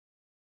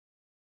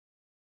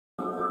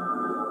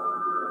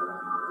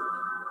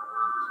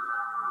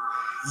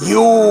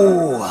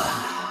You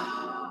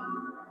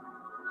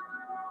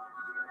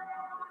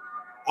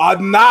are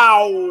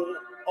now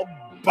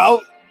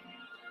about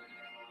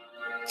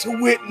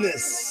to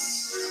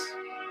witness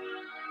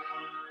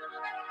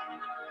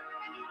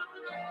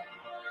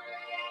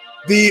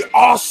the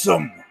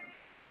awesome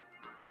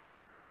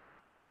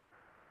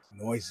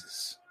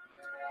noises,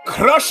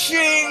 crushing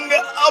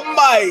a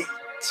might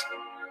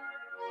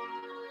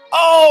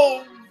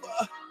of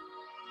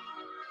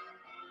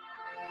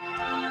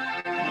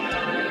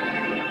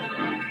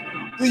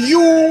the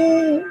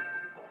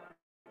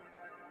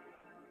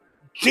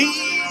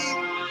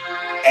UFChess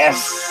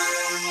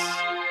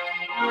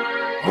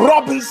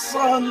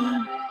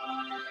Robinson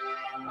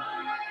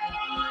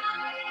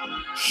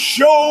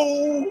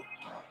Show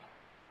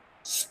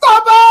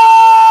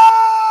Stomper!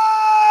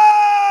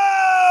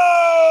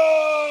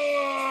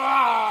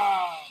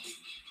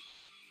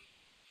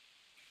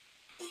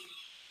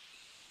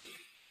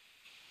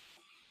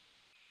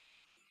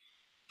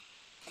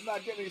 I'm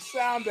not getting any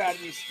sound out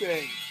of this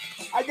thing.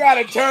 I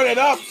gotta turn it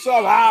up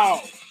somehow.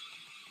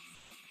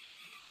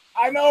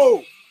 I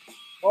know.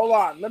 Hold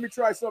on. Let me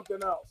try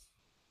something else.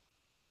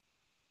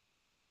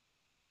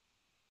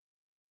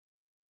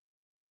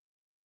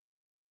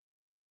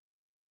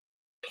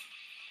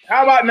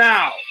 How about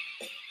now?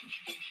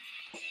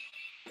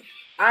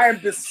 I am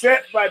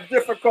beset by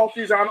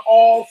difficulties on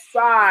all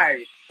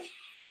sides.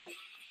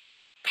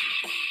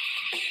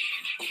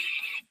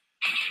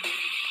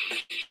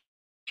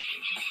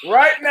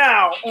 Right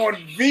now on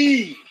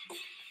V4-7.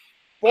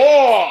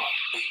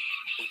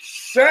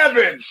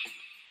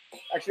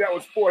 Actually, that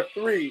was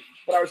 4-3,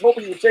 but I was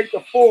hoping you would take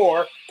the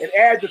 4 and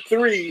add the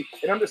 3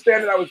 and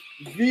understand that I was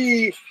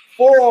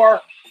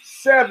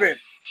V4-7.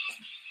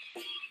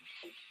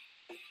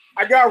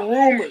 I got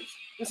rumors.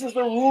 This is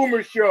the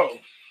rumor show.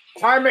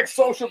 Timex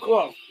Social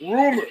Club.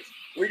 Rumors.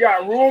 We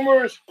got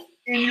rumors,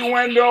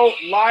 innuendo,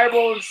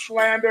 libel, and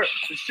slander.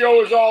 The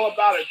show is all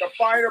about it. The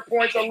finer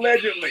points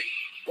allegedly.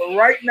 But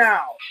right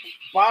now,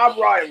 Bob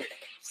Riley,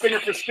 singer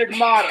for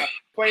Stigmata,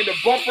 playing the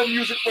bumper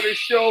music for this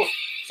show,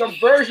 some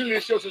version of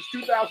this show since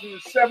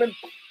 2007.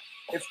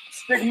 It's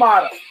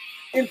Stigmata.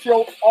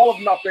 Intro, All of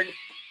Nothing,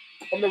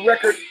 from the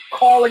record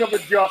Calling of the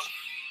Just.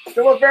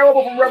 Still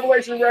available from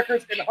Revelation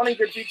Records in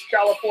Huntington Beach,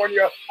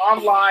 California,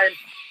 online,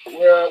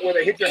 where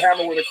they hit your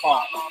hammer with a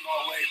car.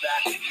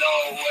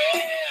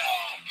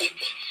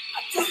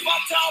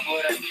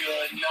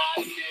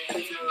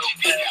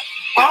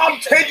 I'm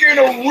taking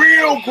a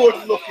real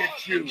good look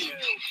at you.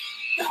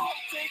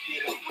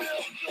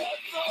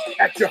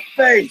 At your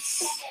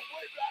face.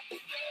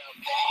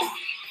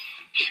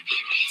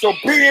 So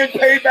being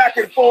paid back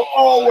in full,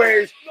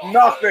 always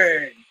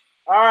nothing.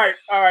 All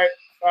right,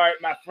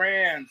 my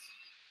friends.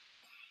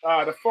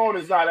 The phone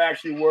is not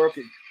actually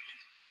working.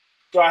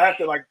 So I have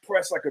to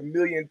press a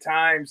million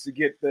times to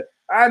get the.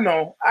 I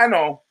know. I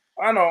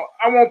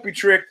won't be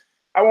tricked.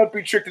 I won't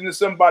be tricked into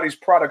somebody's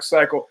product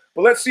cycle.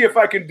 But let's see if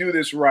I can do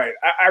this right.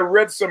 I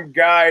read some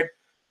guide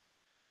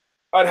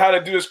on how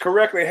to do this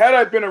correctly. Had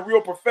I been a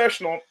real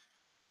professional,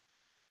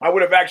 I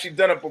would have actually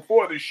done it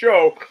before the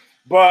show.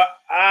 But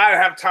I don't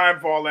have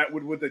time for all that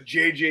with the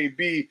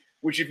JJB,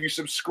 which if you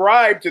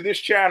subscribe to this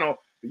channel,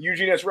 the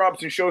Eugene S.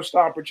 Robinson Show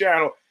Stomper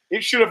channel,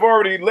 it should have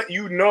already let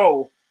you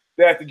know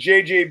that the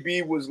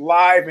JJB was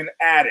live and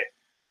at it.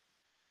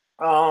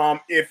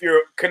 If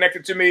you're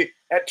connected to me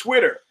at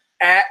Twitter,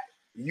 at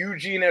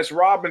Eugene S.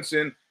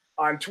 Robinson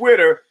on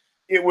Twitter,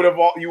 you would have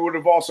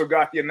also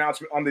got the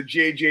announcement on the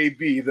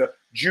JJB, the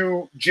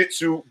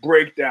Jiu-Jitsu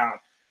Breakdown.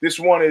 This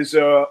one is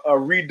a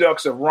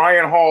redux of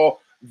Ryan Hall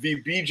v.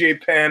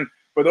 BJ Penn.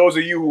 For those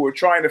of you who are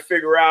trying to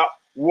figure out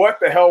what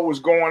the hell was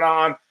going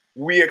on,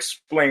 we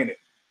explain it.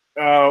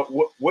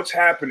 What's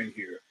happening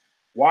here?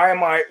 What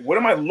am I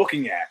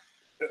looking at?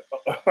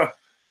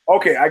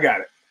 Okay, I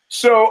got it.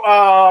 So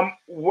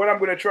what I'm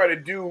going to try to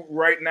do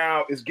right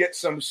now is get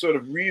some sort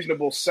of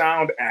reasonable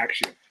sound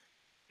action.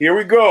 Here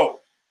we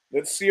go.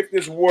 Let's see if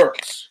this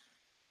works.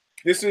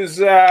 This is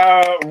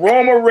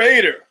Roma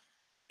Raider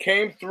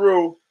came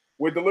through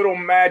with the little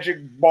magic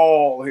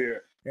ball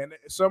here. And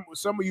some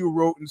of you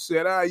wrote and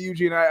said,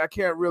 Eugene, I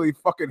can't really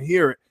fucking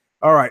hear it.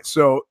 All right,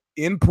 so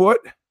input.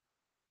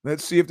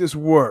 Let's see if this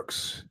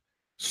works.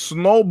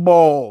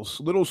 Snowballs,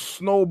 little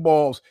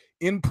snowballs.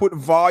 Input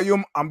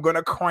volume, I'm going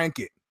to crank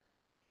it.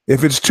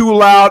 If it's too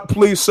loud,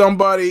 please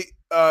somebody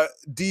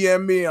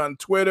DM me on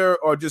Twitter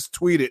or just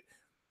tweet it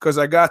because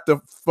I got the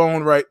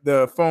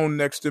phone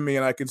next to me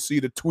and I can see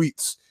the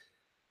tweets.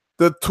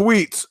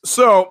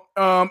 So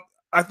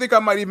I think I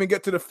might even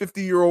get to the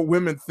 50-year-old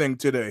women thing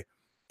today.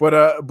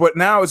 But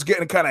now it's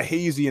getting kind of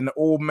hazy in the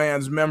old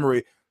man's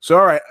memory. So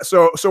all right,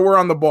 so we're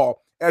on the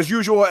ball. As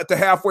usual, at the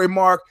halfway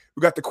mark,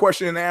 we got the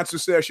question and answer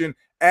session.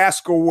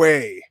 Ask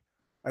away.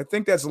 I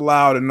think that's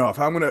loud enough.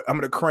 I'm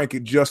gonna crank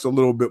it just a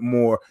little bit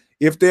more.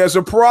 If there's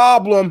a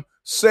problem,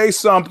 say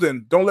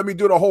something. Don't let me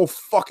do the whole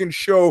fucking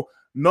show.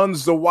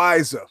 None's the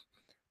wiser.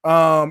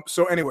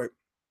 So anyway,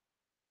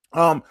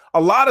 a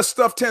lot of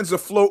stuff tends to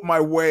float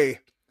my way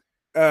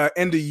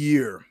end of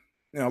year.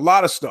 A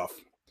lot of stuff.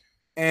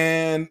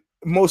 And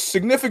most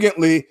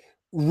significantly,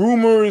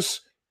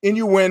 rumors,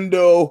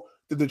 innuendo,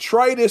 the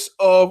detritus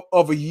of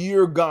a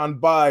year gone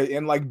by.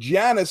 And like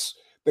Janus,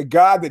 the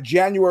god that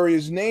January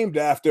is named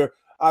after,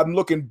 I'm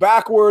looking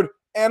backward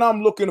and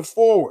I'm looking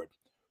forward.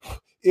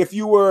 If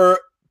you were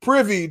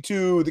privy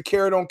to the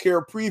Care Don't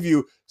Care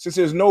preview, since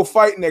there's no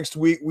fight next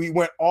week, we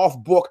went off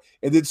book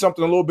and did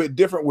something a little bit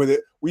different with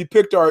it. We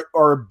picked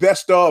our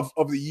best of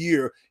the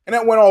year, and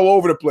that went all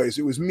over the place.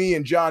 It was me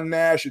and John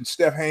Nash and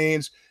Steph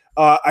Haynes.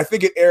 I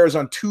think it airs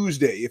on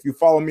Tuesday. If you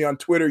follow me on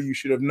Twitter, you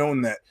should have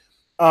known that.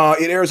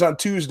 It airs on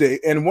Tuesday.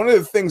 And one of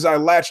the things I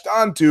latched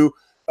onto,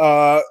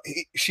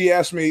 Steph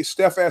asked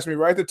me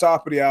right at the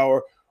top of the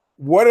hour,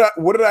 what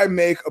did I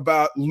make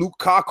about Luke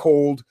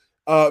Cockhold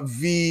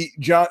v.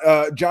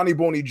 Johnny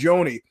Boney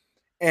Joni?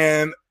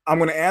 And I'm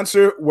going to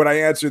answer what I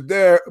answered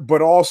there,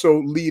 but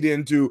also lead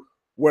into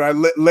what I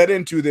led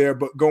into there,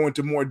 but go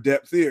into more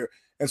depth here.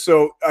 And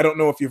so I don't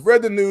know if you've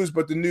read the news,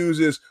 but the news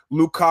is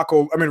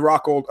Cockhold.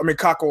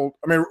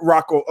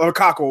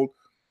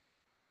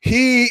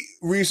 He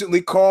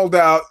recently called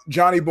out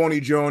Johnny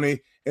Boney Joni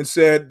and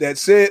said,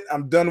 that's it.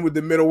 I'm done with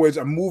the middleweights.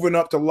 I'm moving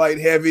up to light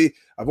heavy.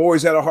 I've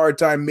always had a hard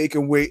time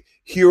making weight.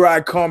 Here I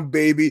come,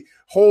 baby.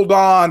 Hold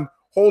on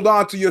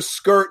to your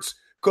skirts,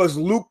 because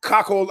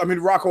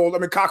Rockhold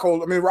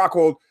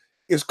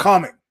is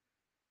coming.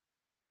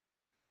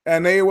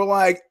 And they were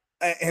like,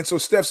 and so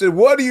Steph said,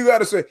 what do you got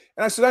to say?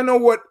 And I said, I know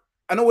what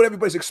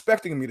everybody's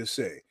expecting me to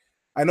say.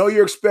 I know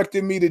you're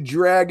expecting me to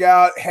drag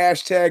out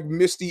hashtag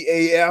Misty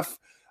AF.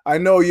 I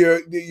know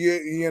your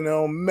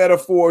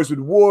metaphors with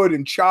wood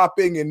and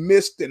chopping and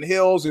mist and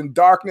hills and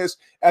darkness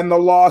and the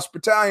Lost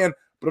Battalion,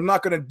 but I'm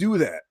not going to do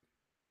that.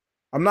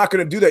 I'm not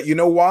going to do that. You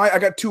know why? I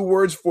got two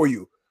words for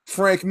you.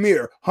 Frank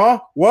Mir. Huh?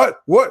 What?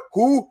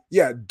 Who?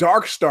 Yeah,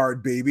 dark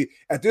starred, baby.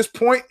 At this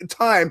point in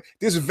time,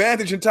 this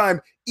vantage in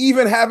time,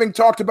 even having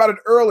talked about it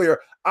earlier,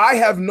 I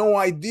have no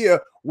idea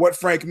what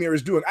Frank Mir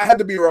is doing. I had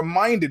to be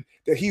reminded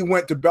that he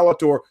went to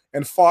Bellator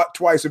and fought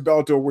twice at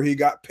Bellator where he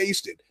got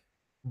pasted.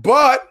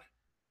 But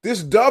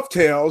this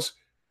dovetails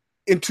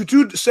into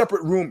two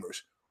separate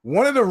rumors.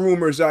 One of the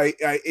rumors I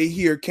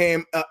hear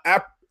came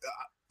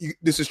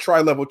this is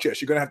tri-level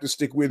chess. You're going to have to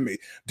stick with me.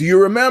 Do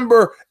you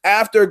remember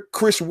after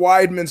Chris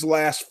Weidman's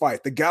last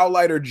fight, the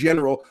Gauleiter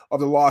General of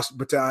the Lost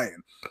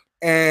Battalion?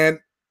 And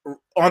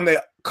on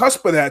the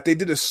cusp of that, he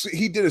did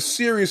a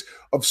series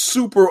of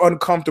super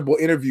uncomfortable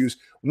interviews,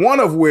 one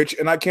of which,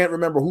 and I can't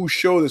remember whose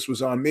show this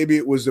was on. Maybe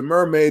it was the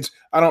Mermaids.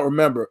 I don't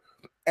remember.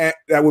 And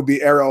that would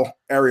be Ariel,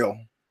 the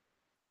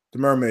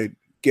mermaid.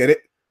 Get it?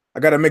 I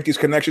got to make these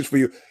connections for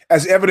you.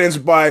 As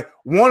evidenced by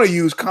one of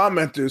you's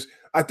commenters,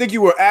 I think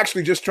you were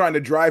actually just trying to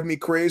drive me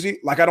crazy.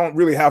 Like I don't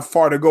really have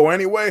far to go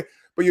anyway,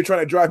 but you're trying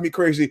to drive me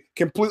crazy,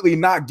 completely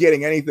not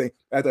getting anything.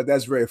 I thought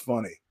that's very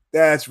funny.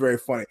 That's very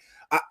funny.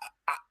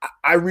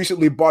 I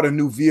recently bought a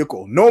new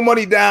vehicle. No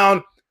money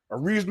down, a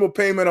reasonable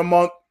payment a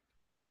month.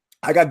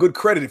 I got good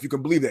credit, if you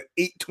can believe that,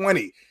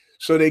 820.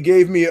 So they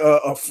gave me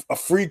a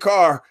free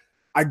car.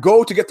 I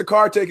go to get the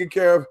car taken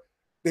care of.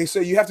 They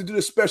say you have to do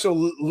the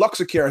special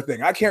Luxacare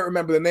thing. I can't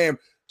remember the name.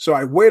 So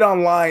I wait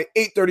online,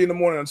 8:30 in the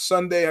morning on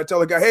Sunday. I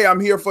tell the guy, hey, I'm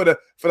here for the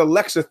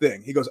Lexa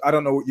thing. He goes, I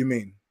don't know what you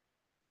mean.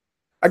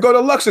 I go to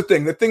Lexa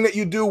thing, the thing that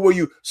you do where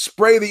you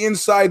spray the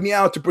inside me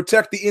out to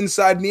protect the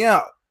inside me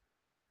out.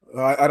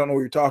 I don't know what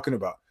you're talking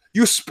about.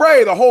 You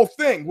spray the whole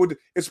thing.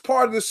 It's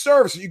part of the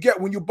service you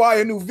get when you buy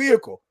a new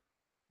vehicle.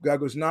 The guy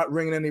goes, not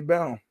ringing any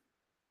bell.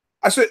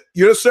 I said,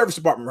 you're the service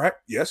department, right?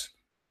 Yes.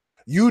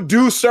 You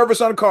do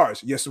service on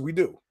cars? Yes, we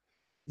do.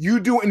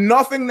 You do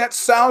nothing that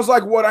sounds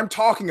like what I'm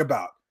talking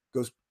about. He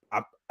goes,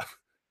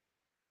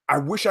 I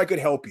wish I could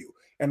help you.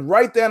 And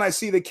right then I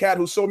see the cat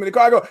who sold me the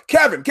car. I go,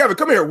 Kevin,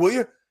 come here, will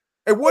you?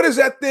 And what is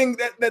that thing,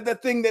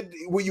 that thing that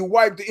where you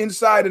wipe the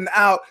inside and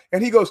out?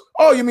 And he goes,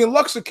 oh, you mean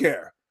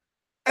Luxacare?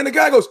 And the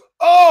guy goes,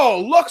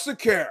 oh,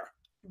 Luxacare.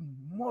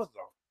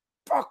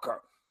 Motherfucker.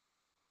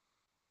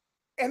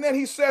 And then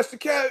he says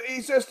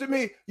to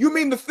me, you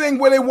mean the thing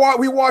where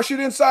we wash it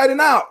inside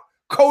and out,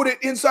 coat it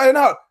inside and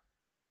out?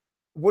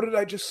 What did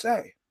I just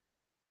say?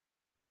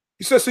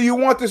 He says, so you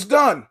want this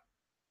done?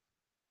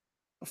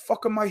 The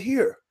fuck am I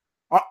here?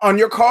 On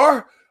your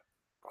car?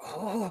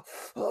 Oh,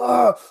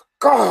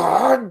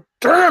 God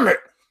damn it.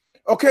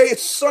 Okay,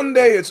 it's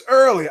Sunday. It's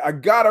early. I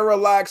got to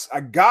relax. I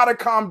got to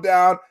calm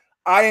down.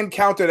 I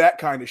encounter that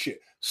kind of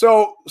shit.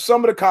 So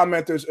some of the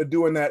commenters are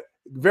doing that.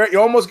 You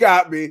almost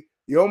got me.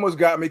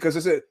 Because I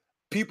said,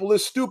 people are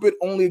stupid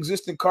only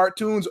exist in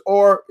cartoons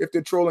or if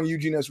they're trolling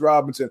Eugene S.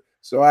 Robinson.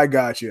 So I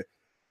got you.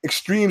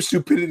 Extreme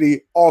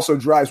stupidity also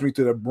drives me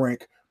to the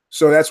brink.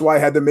 So that's why I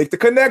had to make the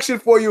connection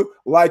for you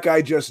like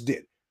I just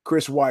did.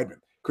 Chris Weidman,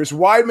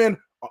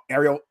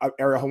 Ariel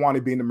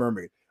Hawani being the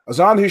mermaid,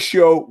 was on his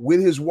show with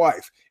his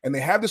wife. And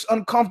they have this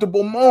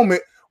uncomfortable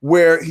moment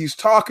where he's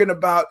talking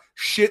about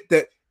shit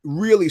that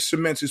really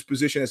cements his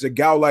position as a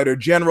Gauleiter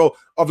General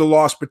of the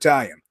Lost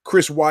Battalion.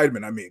 Chris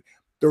Weidman, I mean.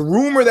 The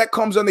rumor that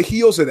comes on the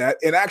heels of that,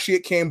 and actually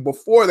it came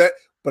before that,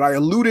 but I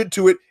alluded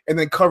to it and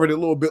then covered it a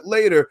little bit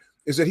later,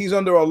 is that he's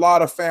under a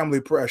lot of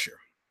family pressure.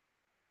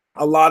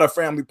 A lot of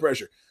family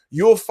pressure.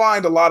 You'll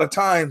find a lot of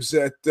times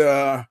that,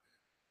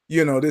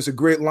 there's a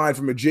great line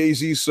from a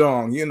Jay-Z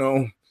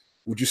song,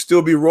 would you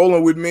still be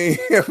rolling with me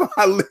if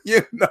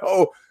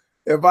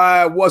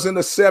I wasn't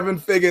a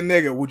 7-figure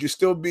nigga, would you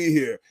still be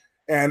here?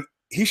 And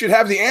he should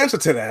have the answer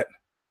to that.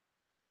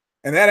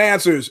 And that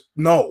answer is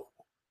no.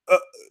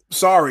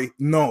 Sorry,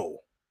 no.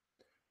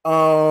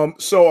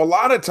 So a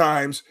lot of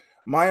times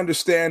my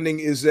understanding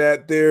is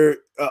that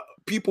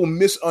people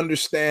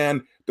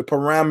misunderstand the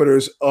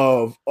parameters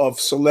of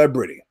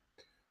celebrity,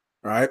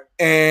 right?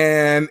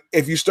 And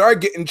if you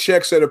start getting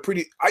checks that are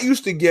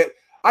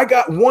I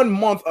got 1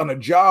 month on a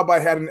job I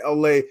had in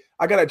LA,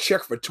 I got a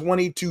check for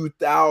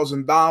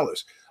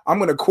 $22,000. I'm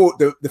going to quote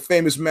the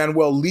famous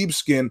Manuel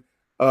Liebskin,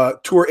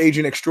 tour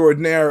agent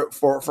extraordinaire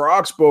for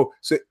Oxbow,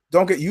 said,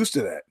 don't get used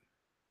to that.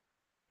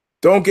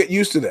 Don't get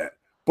used to that.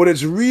 But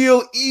it's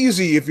real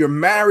easy if you're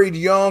married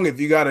young, if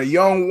you got a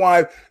young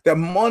wife, that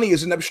money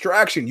is an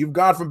abstraction. You've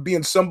gone from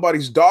being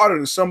somebody's daughter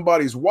to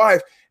somebody's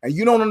wife, and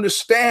you don't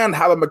understand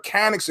how the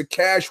mechanics of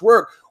cash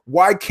work.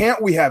 Why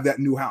can't we have that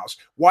new house?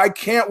 Why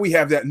can't we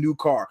have that new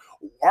car?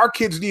 Our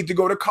kids need to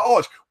go to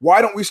college.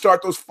 Why don't we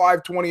start those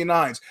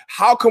 529s?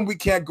 How come we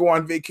can't go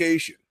on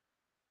vacation?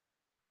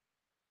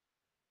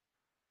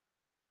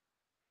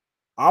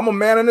 I'm a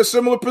man in a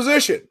similar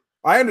position.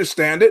 I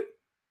understand it.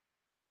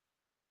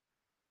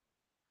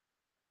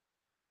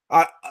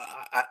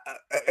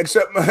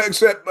 Except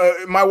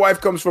my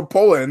wife comes from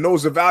Poland and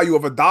knows the value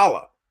of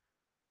 $1.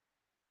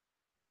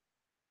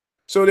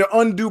 So they're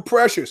undue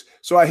pressures.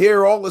 So I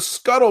hear all the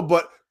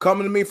scuttlebutt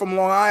coming to me from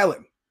Long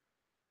Island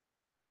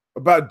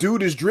about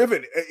dude is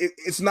driven.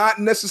 It's not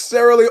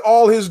necessarily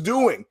all his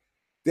doing,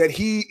 that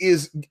he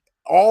is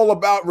all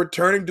about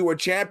returning to a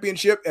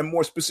championship, and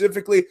more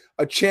specifically,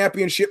 a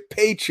championship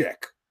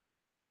paycheck.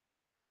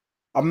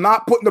 I'm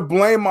not putting the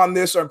blame on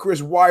this on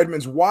Chris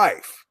Weidman's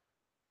wife.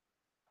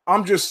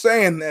 I'm just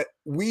saying that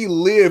we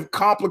live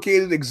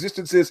complicated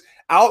existences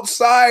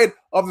outside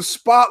of the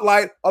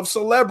spotlight of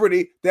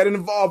celebrity that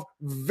involve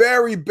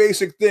very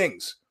basic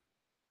things.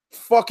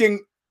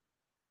 Fucking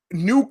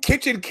new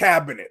kitchen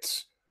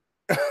cabinets.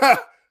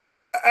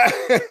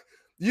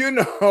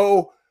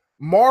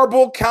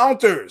 Marble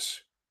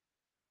counters.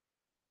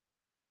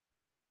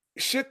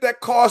 Shit that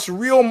costs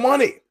real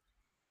money.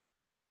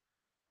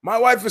 My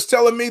wife is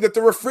telling me that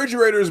the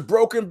refrigerator is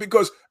broken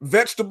because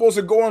vegetables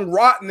are going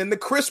rotten in the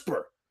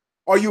crisper.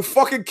 Are you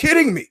fucking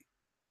kidding me?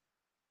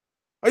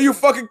 Are you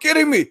fucking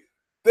kidding me?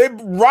 They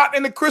rot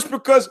in the crisper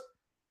because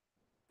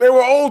they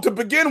were old to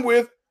begin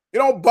with. You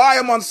don't buy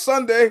them on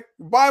Sunday.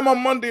 You buy them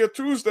on Monday or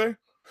Tuesday.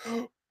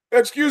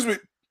 Excuse me.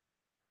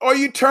 Or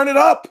you turn it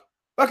up.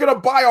 I'm not going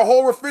to buy a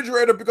whole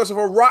refrigerator because of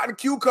a rotten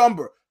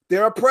cucumber.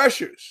 There are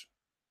pressures.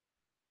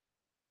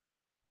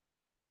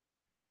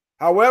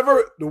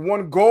 However, the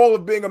one goal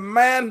of being a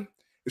man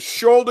is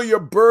shoulder your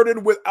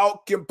burden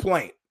without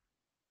complaint.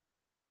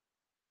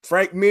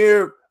 Frank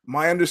Mir,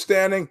 my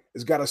understanding,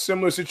 has got a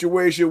similar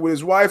situation with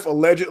his wife,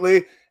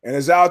 allegedly, and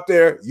is out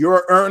there. You're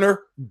an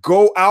earner.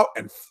 Go out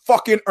and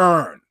fucking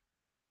earn.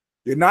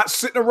 You're not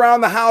sitting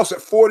around the house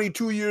at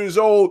 42 years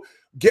old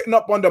getting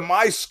up under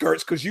my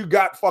skirts because your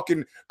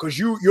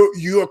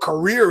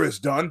career is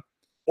done.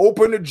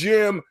 Open a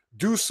gym,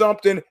 do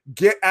something,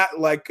 get at,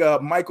 like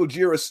Michael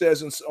Gira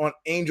says on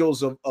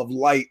Angels of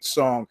Light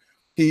song.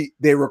 He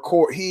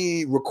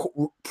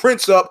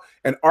prints up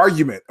an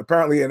argument,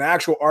 apparently an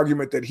actual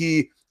argument that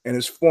he and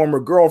his former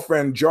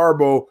girlfriend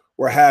Jarbo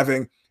were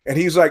having. And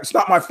he's like, it's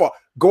not my fault.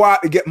 Go out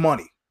and get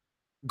money.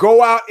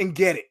 Go out and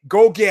get it.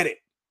 Go get it.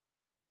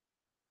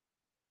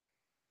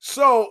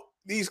 So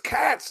these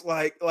cats,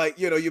 like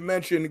you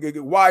mentioned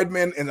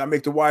Weidman, and I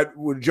make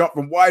would jump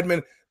from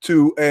Weidman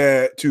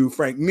to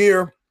Frank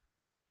Mir,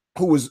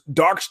 who was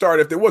dark starred.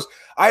 If there was,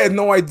 I had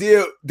no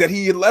idea that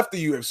he had left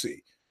the UFC.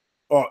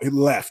 Oh, he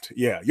left.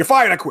 Yeah. You're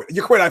fired. I quit.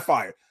 You quit. I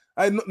fired.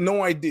 I had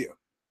no idea.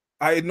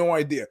 But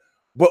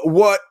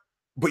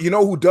you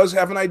know who does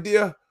have an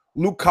idea?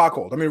 Luke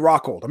Rockhold.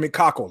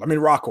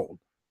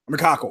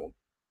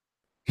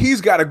 He's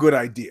got a good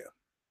idea.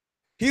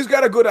 He's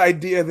got a good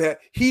idea that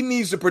he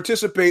needs to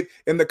participate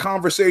in the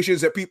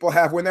conversations that people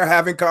have when they're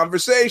having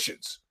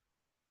conversations.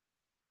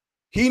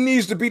 He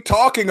needs to be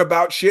talking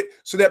about shit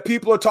so that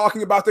people are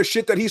talking about the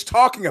shit that he's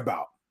talking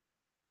about.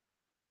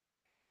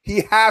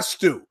 He has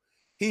to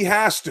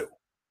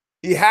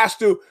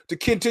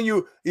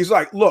continue. He's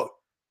like, look,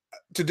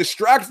 to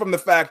distract from the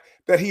fact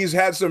that he's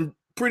had some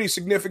pretty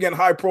significant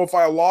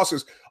high-profile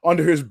losses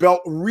under his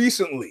belt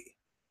recently.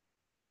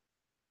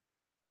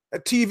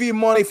 That TV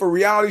money for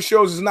reality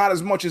shows is not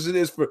as much as it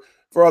is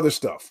for other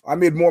stuff. I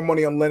made more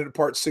money on Leonard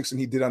Part 6 than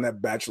he did on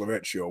that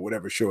Bachelorette show,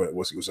 whatever show it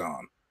was he was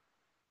on.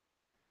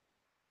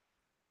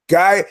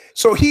 Guy,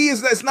 so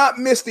that's not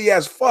misty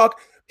as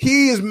fuck.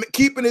 He is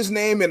keeping his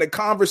name in a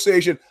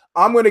conversation.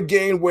 I'm going to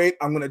gain weight.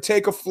 I'm going to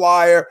take a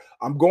flyer.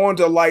 I'm going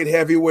to light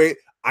heavyweight.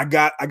 I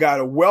got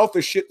a wealth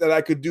of shit that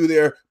I could do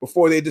there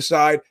before they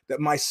decide that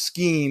my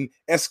skein,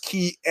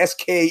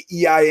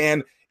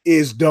 SKEIN,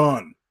 is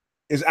done,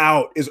 is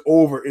out, is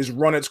over, is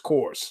run its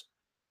course.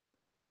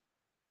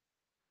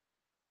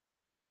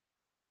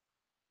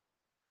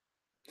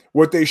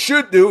 What they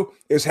should do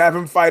is have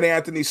him fight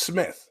Anthony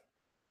Smith.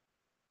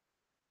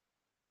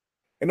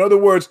 In other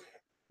words,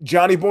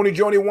 Johnny Boney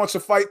Joni wants to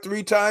fight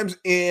 3 times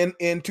in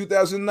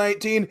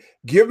 2019.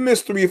 Give him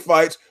his 3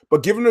 fights,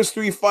 but give him his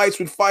 3 fights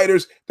with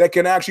fighters that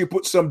can actually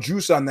put some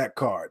juice on that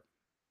card.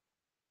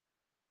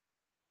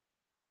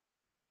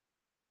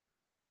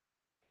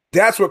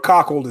 That's what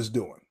Cockhold is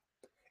doing.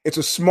 It's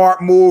a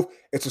smart move.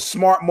 It's a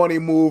smart money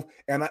move.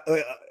 And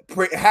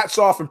hats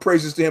off and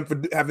praises to him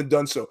for having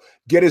done so.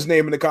 Get his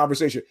name in the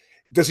conversation.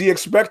 Does he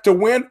expect to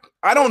win?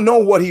 I don't know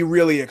what he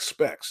really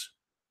expects.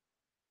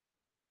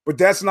 But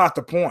that's not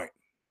the point.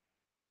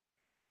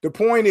 The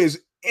point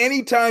is,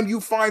 anytime you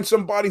find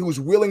somebody who's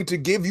willing to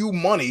give you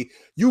money,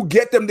 you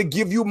get them to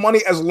give you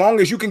money as long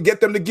as you can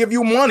get them to give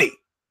you money.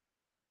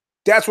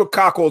 That's what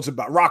Cockhold's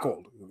about.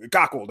 Rockhold.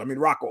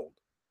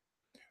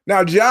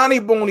 Now, Johnny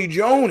Boney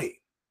Joni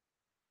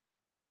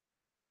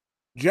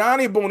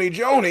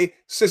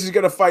says he's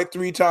going to fight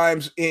 3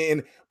 times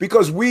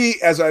because we,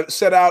 as I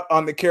set out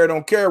on the Care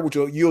Don't Care, which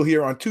you'll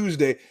hear on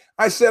Tuesday,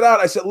 I said,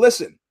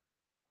 listen,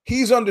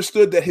 he's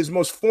understood that his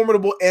most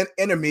formidable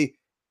enemy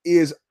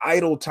is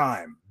idle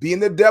time. Being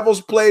the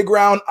devil's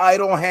playground,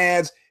 idle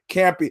hands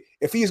can't be.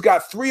 If he's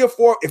got 3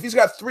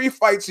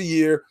 fights a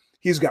year,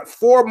 he's got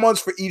 4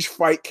 months for each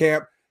fight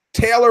camp,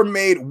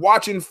 tailor-made,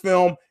 watching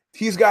film,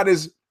 he's got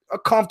a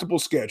comfortable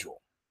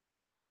schedule.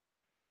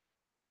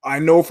 I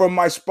know from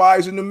my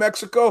spies in New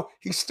Mexico,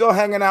 he's still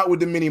hanging out with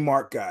the mini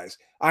mark guys.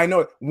 I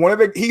know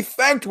he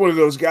thanked one of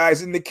those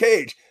guys in the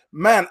cage.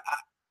 Man,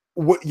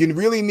 what you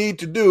really need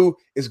to do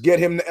is get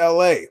him to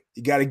LA.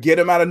 You got to get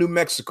him out of New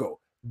Mexico.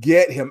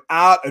 Get him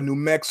out of New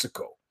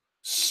Mexico.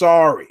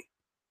 Sorry.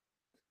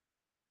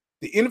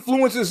 The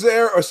influences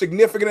there are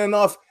significant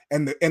enough,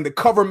 and the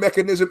cover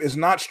mechanism is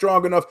not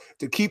strong enough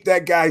to keep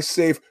that guy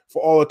safe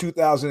for all of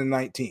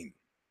 2019.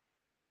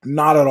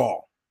 Not at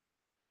all.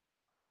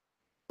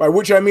 By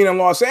which I mean in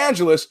Los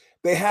Angeles,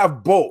 they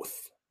have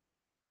both.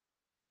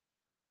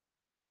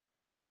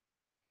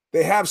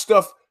 They have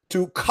stuff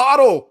to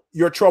coddle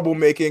your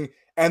troublemaking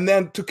and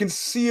then to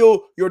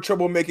conceal your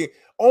troublemaking.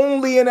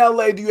 Only in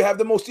LA do you have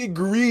the most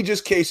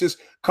egregious cases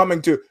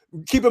coming to.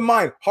 Keep in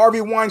mind,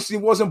 Harvey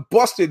Weinstein wasn't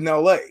busted in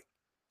LA.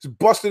 He's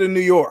busted in New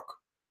York.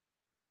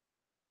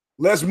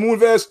 Les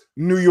Moonves,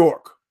 New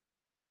York.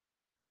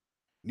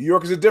 New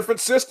York is a different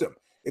system.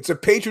 It's a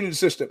patronage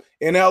system.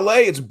 In LA,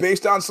 it's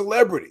based on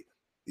celebrity.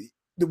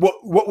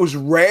 What was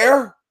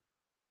rare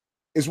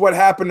is what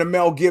happened to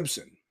Mel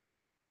Gibson.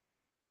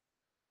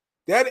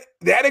 That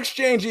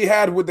exchange he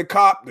had with the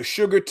cop, the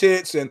sugar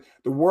tits, and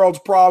the world's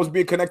problems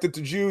being connected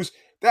to Jews,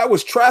 that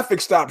was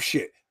traffic stop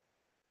shit.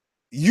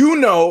 You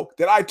know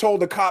that I told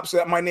the cops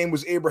that my name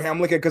was Abraham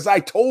Lincoln because I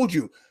told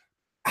you.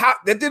 That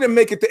didn't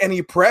make it to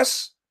any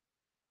press.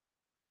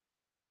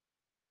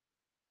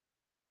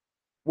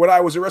 What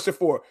I was arrested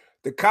for.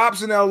 The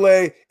cops in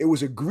LA, it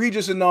was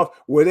egregious enough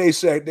where they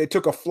said they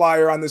took a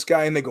flyer on this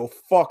guy and they go,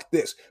 fuck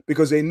this,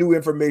 because they knew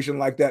information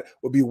like that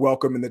would be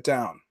welcome in the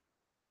town.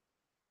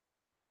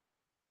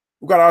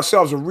 We got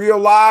ourselves a real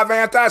live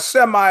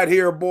anti-Semite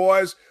here,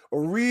 boys. A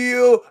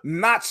real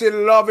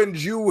Nazi-loving,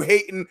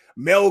 Jew-hating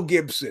Mel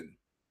Gibson.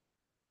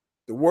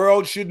 The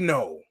world should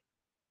know.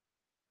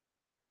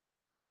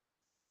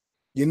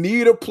 You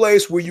need a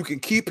place where you can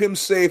keep him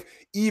safe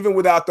even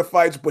without the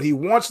fights, but he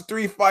wants the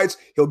 3 fights.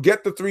 He'll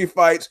get the 3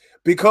 fights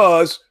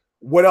because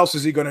what else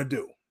is he going to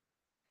do?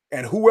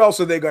 And who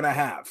else are they going to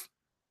have?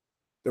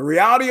 The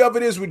reality of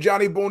it is with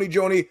Johnny Boney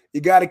Joni,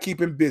 you got to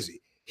keep him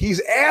busy. He's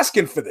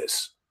asking for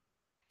this.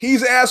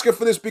 He's asking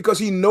for this because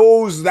he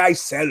knows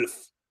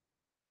thyself.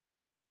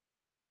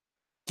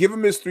 Give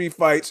him his 3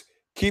 fights.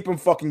 Keep him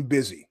fucking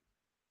busy.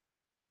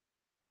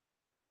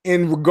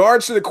 In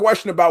regards to the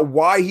question about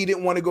why he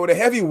didn't want to go to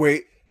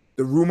heavyweight,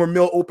 the rumor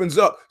mill opens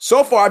up.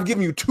 So far, I've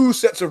given you 2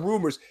 sets of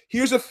rumors.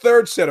 Here's a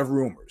 3rd set of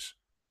rumors.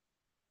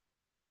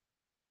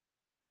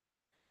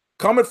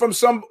 Coming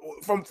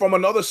from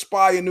another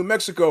spy in New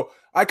Mexico,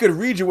 I could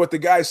read you what the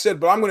guy said,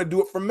 but I'm going to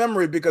do it from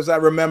memory because I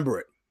remember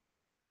it.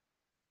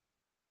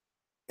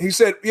 He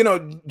said,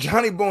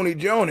 Johnny Boney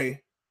Joni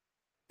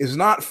is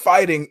not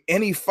fighting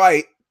any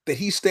fight that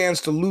he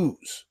stands to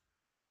lose.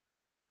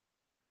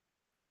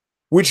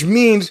 Which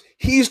means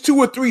he's 2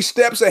 or 3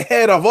 steps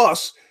ahead of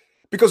us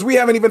because we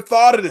haven't even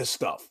thought of this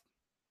stuff.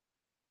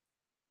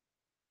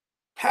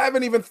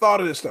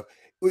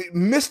 It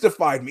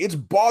mystified me. It's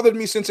bothered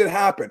me since it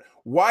happened.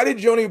 Why did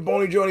Johnny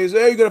Boney Joni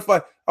say, hey, you're going to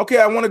fight? Okay,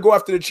 I want to go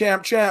after the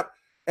champ.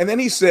 And then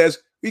he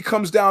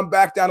comes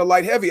back down to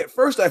light heavy. At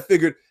first I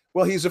figured,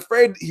 well, he's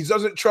afraid he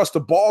doesn't trust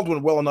the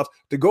Baldwin well enough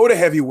to go to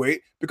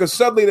heavyweight because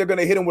suddenly they're going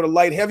to hit him with a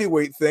light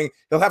heavyweight thing.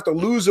 He'll have to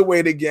lose the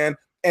weight again.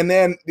 And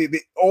then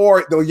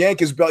they'll yank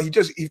his belt.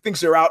 He thinks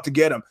they're out to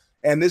get him.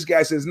 And this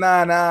guy says,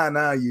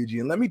 nah,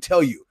 Eugene. Let me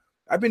tell you,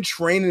 I've been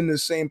training in the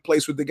same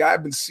place with the guy.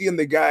 I've been seeing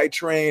the guy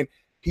train.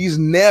 He's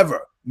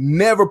never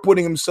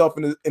putting himself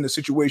in a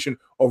situation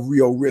of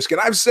real risk.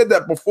 And I've said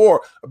that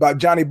before about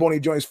Johnny Boney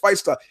Joni's fight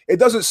style. It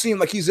doesn't seem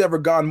like he's ever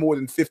gone more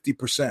than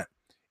 50%.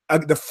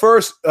 The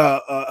first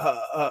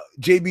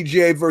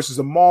JBJ versus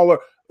a Mauler,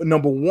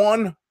 number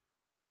one,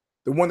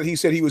 the one that he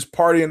said he was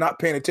partying, not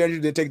paying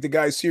attention, didn't take the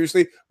guy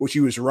seriously, which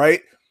he was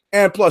right.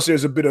 And plus,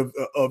 there's a bit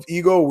of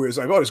ego where it's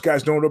like, oh, this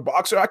guy's known a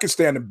boxer. I could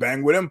stand and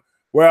bang with him.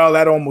 Well,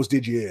 that almost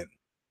did you in.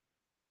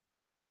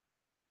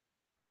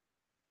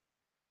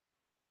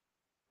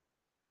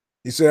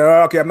 He said,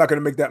 oh, okay, I'm not going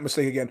to make that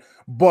mistake again.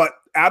 But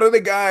out of the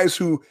guys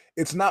who,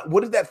 it's not,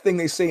 what is that thing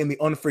they say in The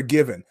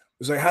Unforgiven?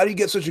 It's like, how do you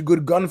get such a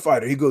good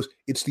gunfighter? He goes,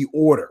 it's the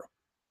order.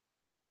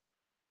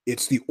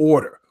 It's the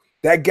order.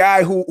 That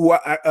guy who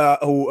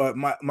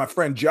my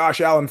friend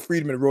Josh Allen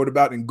Friedman wrote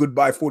about in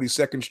Goodbye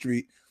 42nd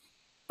Street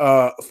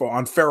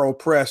on Feral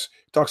Press,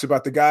 talks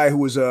about the guy who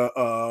was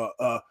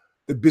the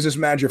business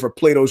manager for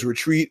Plato's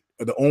Retreat,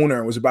 or the owner,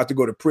 and was about to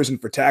go to prison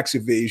for tax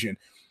evasion.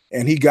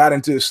 And he got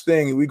into this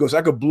thing, and he goes,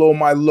 I could blow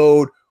my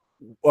load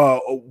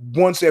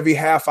once every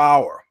half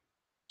hour.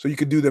 So you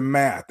could do the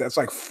math. That's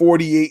like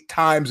 48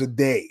 times a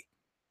day.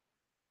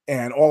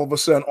 And all of a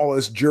sudden, all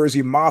this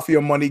Jersey Mafia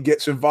money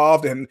gets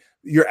involved, and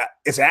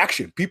it's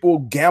action. People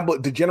gamble,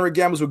 degenerate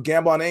gamblers will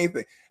gamble on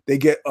anything. They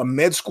get a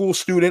med school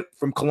student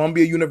from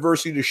Columbia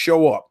University to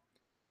show up.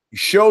 He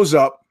shows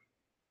up,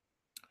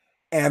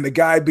 and the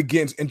guy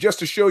begins. And just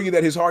to show you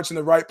that his heart's in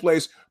the right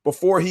place,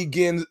 before he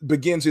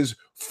begins his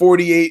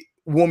 48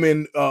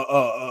 woman,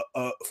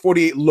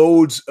 48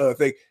 loads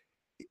thing,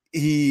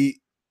 he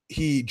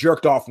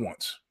jerked off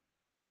once.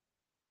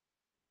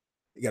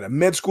 You got a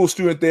med school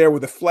student there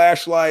with a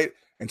flashlight,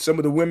 and some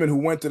of the women who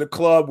went to the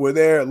club were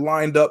there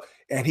lined up,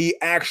 and he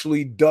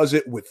actually does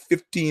it with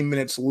 15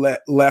 minutes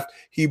left.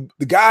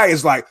 The guy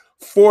is like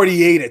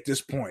 48 at this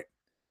point.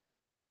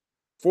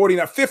 40,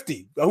 not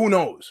 50, who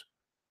knows?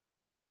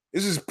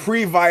 This is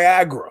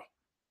pre-Viagra.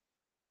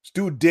 This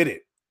dude did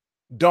it.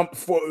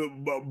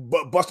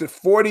 Busted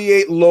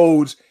 48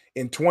 loads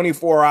in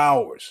 24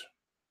 hours.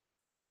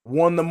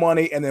 Won the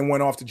money, and then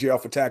went off to jail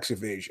for tax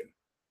evasion.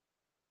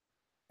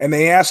 And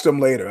they asked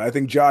him later. I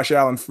think Josh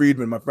Allen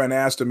Friedman, my friend,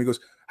 asked him. He goes,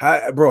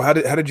 how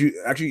did you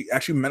how'd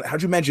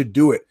you manage to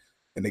do it?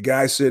 And the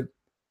guy said,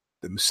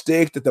 the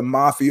mistake that the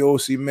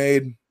mafiosi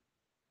made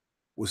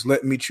was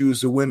letting me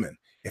choose the women.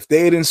 If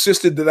they had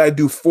insisted that I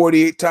do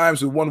 48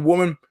 times with one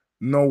woman,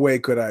 no way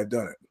could I have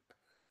done it.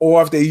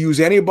 Or if they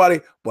use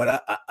anybody,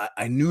 but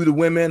I knew the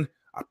women,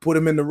 I put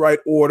them in the right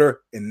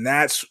order, and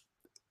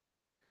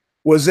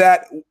what is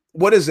that?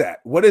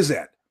 What is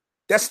that?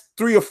 That's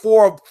 3 or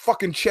 4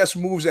 fucking chess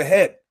moves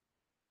ahead.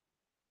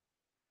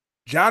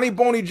 Johnny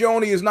Boney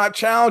Joni is not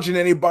challenging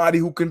anybody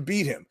who can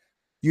beat him.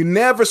 You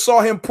never saw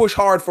him push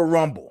hard for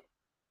Rumble.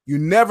 You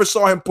never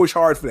saw him push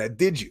hard for that,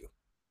 did you?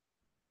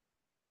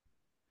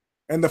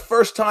 And the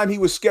first time he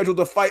was scheduled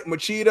to fight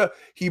Machida,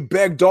 he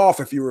begged off,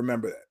 if you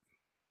remember that.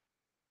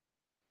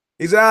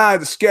 He said,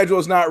 the schedule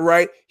is not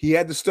right. He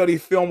had to study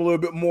film a little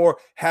bit more,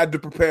 had to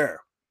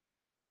prepare.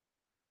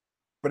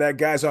 But that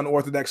guy's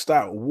unorthodox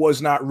style was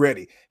not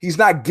ready. He's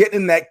not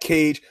getting in that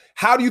cage.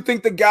 How do you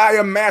think the guy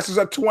amasses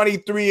a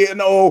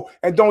 23-0?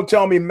 And don't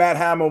tell me Matt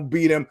Hamill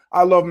beat him.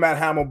 I love Matt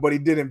Hamill, but he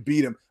didn't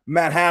beat him.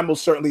 Matt Hamill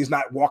certainly is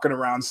not walking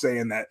around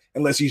saying that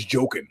unless he's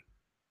joking.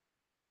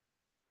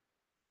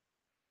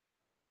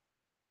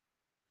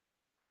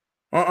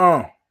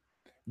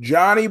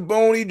 Johnny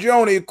Boney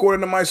Joni,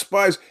 according to my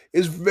spies,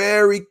 is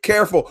very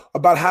careful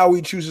about how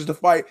he chooses to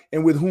fight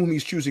and with whom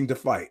he's choosing to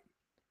fight.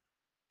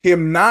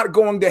 Him not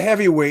going to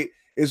heavyweight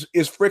is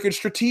freaking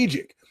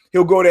strategic.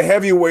 He'll go to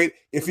heavyweight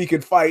if he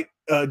can fight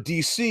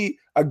DC,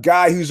 a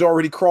guy who's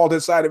already crawled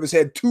inside of his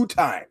head 2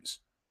 times.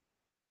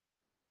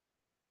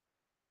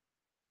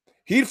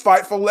 He'd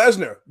fight for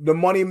Lesnar. The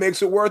money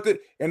makes it worth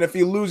it. And if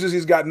he loses,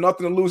 he's got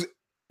nothing to lose.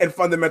 And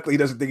fundamentally, he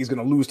doesn't think he's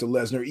going to lose to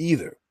Lesnar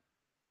either.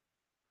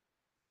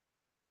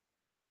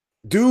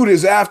 Dude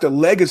is after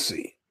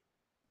legacy.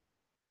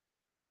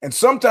 And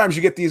sometimes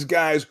you get these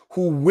guys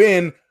who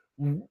win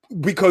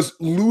because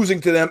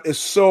losing to them is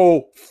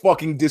so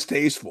fucking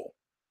distasteful.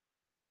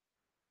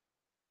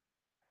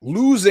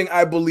 Losing,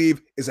 I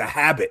believe, is a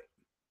habit.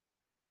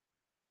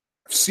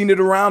 I've seen it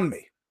around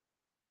me.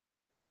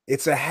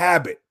 It's a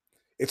habit.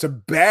 It's a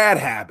bad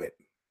habit.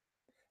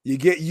 You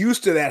get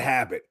used to that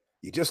habit.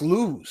 You just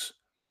lose.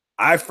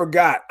 I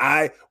forgot.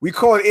 We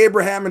call it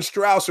Abraham and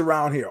Strauss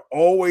around here.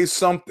 Always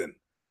something.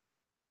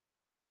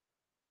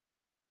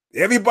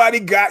 Everybody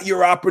got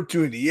your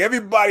opportunity.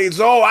 Everybody's,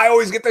 I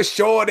always get the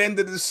short end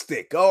of the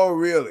stick. Oh,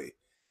 really?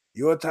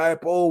 Your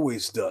type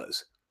always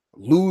does.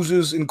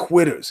 Losers and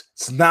quitters.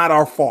 It's not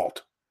our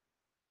fault.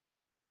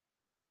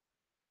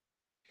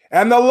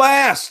 And the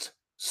last,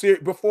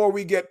 before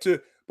we get to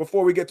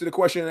the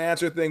question and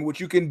answer thing, which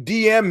you can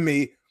DM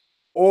me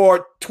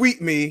or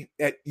tweet me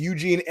at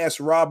Eugene S.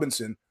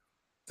 Robinson,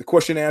 the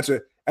question and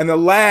answer. And the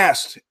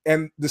last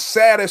and the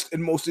saddest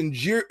and most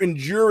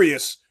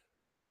injurious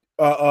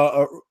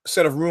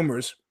set of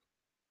rumors.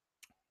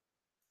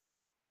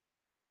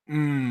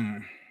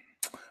 I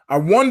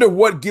wonder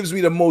what gives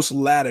me the most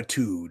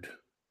latitude.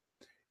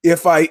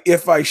 If I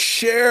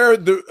share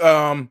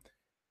let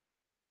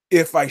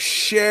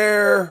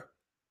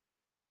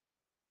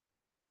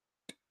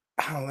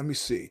me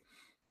see.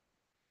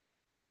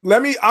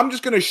 I'm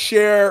just going to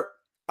share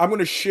I'm going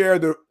to share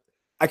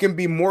I can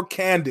be more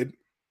candid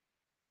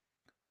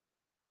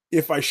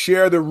if I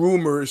share the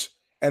rumors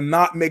and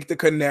not make the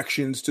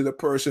connections to the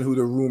person who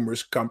the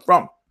rumors come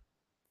from.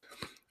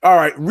 All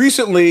right.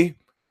 Recently,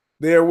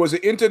 there was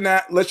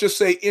let's just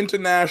say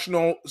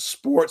international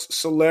sports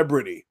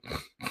celebrity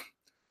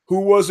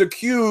who was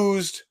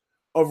accused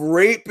of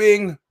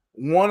raping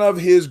one of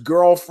his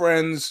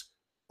girlfriends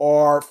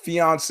or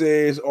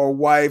fiancés or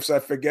wives, I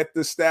forget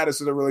the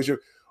status of the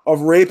relationship,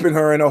 of raping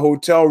her in a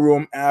hotel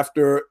room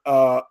after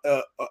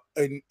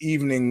an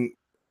evening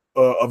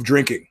of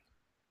drinking.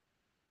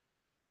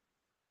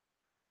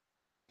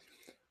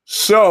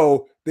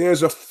 So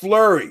there's a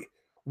flurry,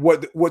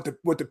 what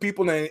the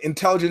people in an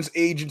intelligence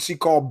agency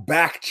call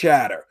back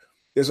chatter.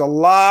 There's a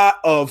lot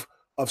of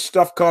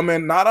stuff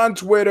coming, not on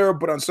Twitter,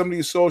 but on some of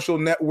these social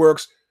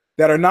networks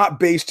that are not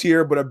based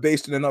here, but are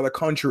based in another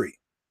country,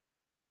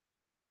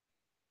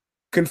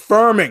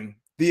 confirming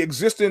the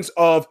existence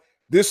of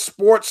this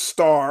sports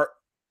star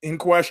in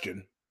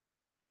question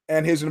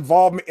and his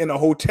involvement in a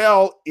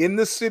hotel in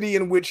the city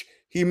in which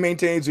he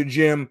maintains a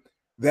gym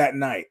that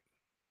night.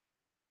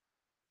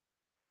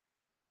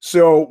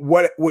 So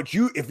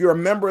if you're a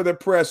member of the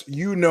press,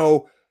 you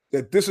know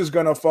that this is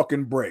going to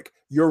fucking break.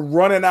 You're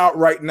running out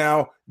right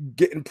now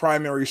getting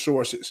primary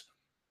sources.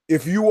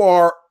 If you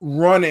are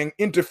running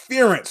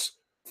interference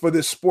for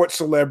this sports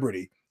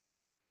celebrity,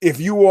 if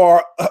you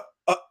are,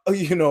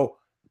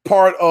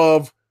 part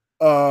of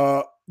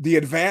the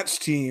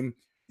advanced team,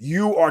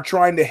 you are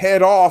trying to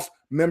head off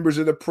members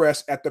of the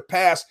press at the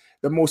pass.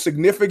 The most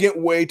significant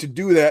way to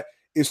do that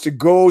is to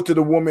go to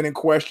the woman in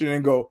question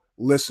and go,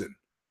 listen,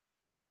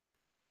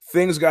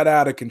 things got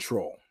out of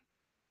control.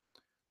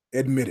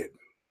 Admit it.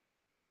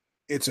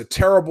 It's a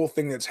terrible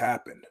thing that's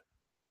happened,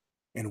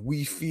 and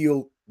we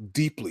feel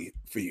deeply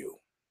for you.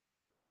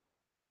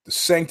 The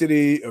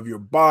sanctity of your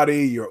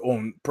body, your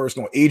own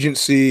personal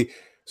agency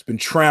has been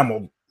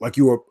trammeled like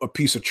you are a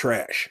piece of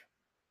trash.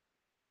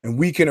 And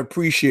we can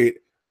appreciate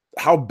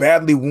how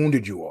badly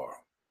wounded you are.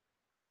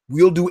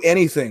 We'll do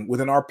anything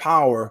within our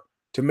power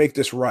to make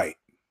this right.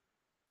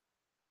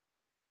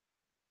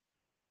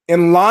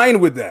 In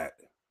line with that,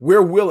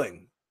 we're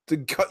willing to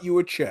cut you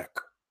a check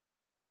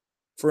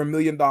for $1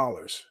 million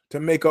to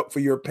make up for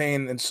your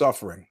pain and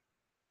suffering.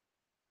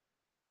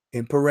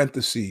 In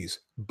parentheses,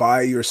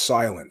 by your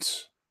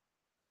silence.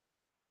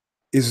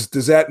 Is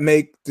that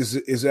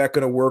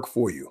going to work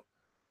for you?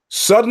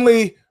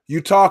 Suddenly,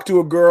 you talk to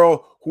a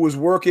girl who is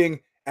working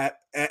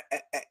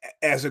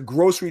as a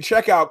grocery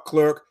checkout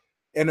clerk,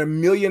 and $1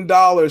 million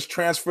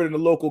transferred into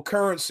local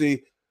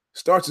currency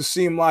starts to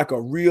seem like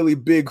a really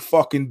big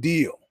fucking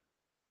deal.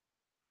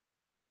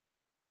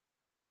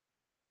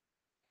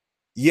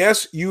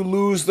 Yes, you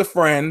lose the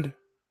friend,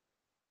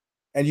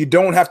 and you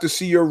don't have to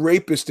see your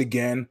rapist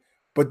again,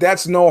 but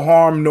that's no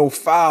harm, no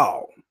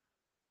foul.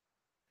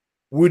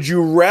 Would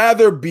you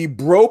rather be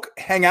broke,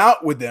 hang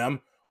out with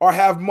them, or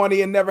have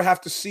money and never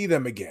have to see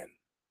them again?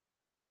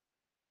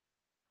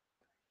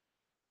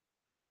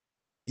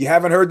 You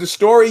haven't heard the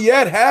story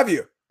yet, have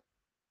you?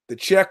 The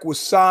check was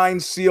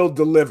signed, sealed,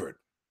 delivered.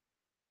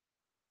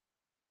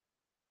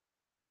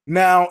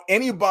 Now,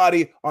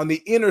 anybody on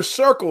the inner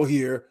circle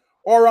here,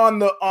 or on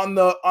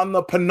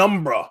the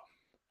penumbra,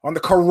 on the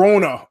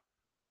corona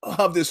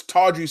of this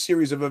tawdry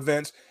series of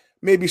events,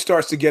 maybe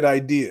starts to get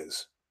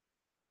ideas.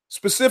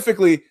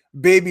 Specifically,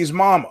 baby's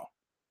mama.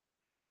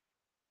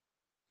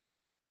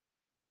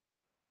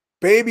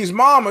 Baby's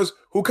mamas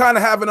who kind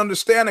of have an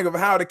understanding of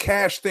how the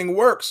cash thing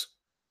works.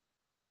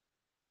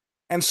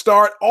 And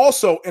start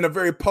also in a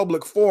very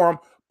public forum,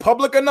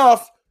 public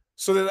enough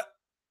so that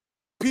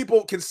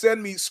people can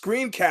send me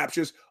screen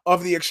captures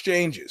of the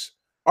exchanges,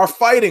 are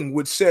fighting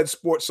with said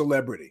sports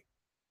celebrity.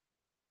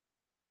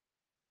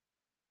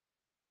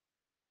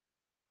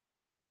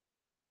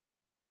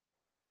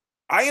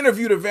 I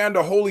interviewed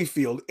Evander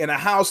Holyfield in a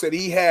house that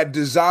he had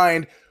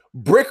designed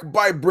brick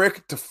by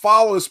brick to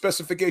follow the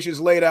specifications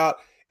laid out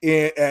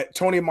at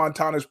Tony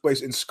Montana's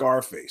place in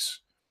Scarface.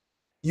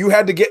 You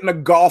had to get in a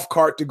golf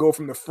cart to go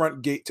from the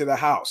front gate to the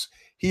house.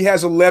 He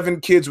has 11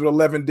 kids with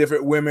 11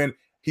 different women.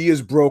 He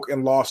is broke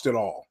and lost it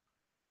all.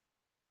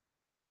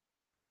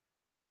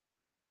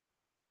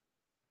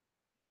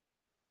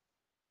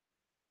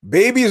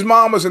 Baby's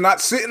mamas are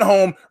not sitting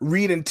home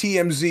reading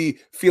TMZ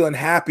feeling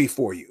happy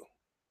for you.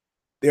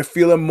 They're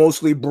feeling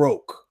mostly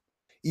broke.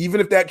 Even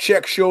if that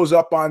check shows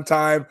up on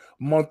time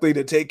monthly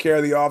to take care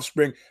of the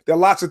offspring, there are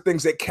lots of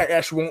things that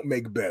cash won't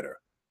make better.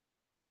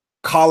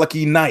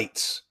 Colicky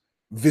nights,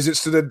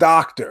 visits to the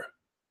doctor,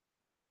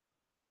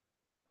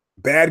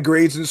 bad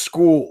grades in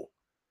school,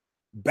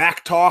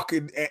 back talk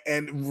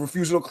and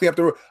refusal to clean up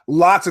the room.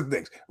 Lots of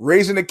things.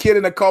 Raising a kid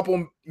in a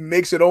couple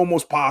makes it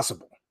almost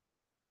possible.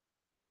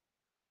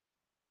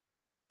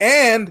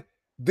 And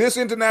this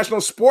international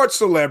sports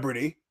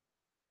celebrity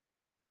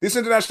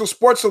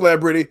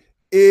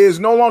is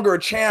no longer a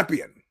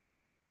champion.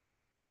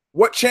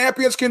 What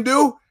champions can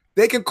do,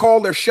 they can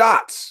call their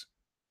shots.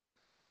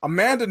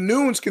 Amanda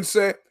Nunes can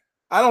say,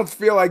 I don't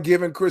feel like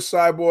giving Chris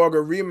Cyborg a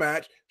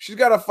rematch. She's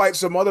got to fight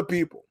some other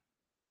people.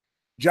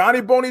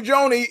 Johnny Boney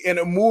Joni, in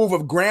a move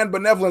of grand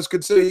benevolence,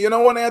 could say, you know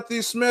what,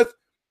 Anthony Smith?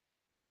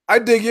 I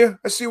dig you.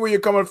 I see where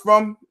you're coming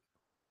from.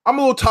 I'm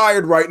a little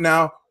tired right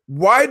now.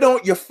 Why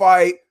don't you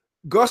fight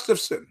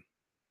Gustafsson?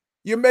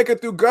 You make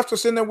it through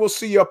Gustafsson, and we'll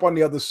see you up on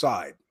the other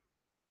side.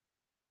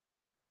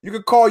 You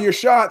can call your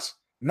shots,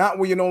 not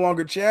when you're no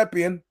longer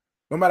champion,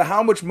 no matter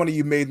how much money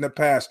you made in the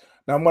past,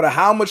 no matter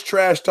how much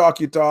trash talk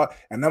you talk,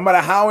 and no matter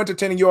how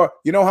entertaining you are.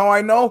 You know how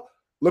I know?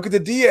 Look at the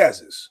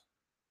Diazes.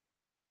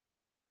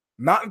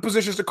 Not in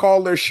positions to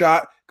call their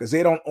shot because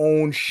they don't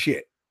own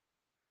shit.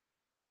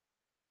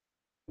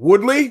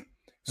 Woodley?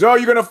 So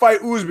you're going to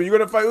fight Usman. You're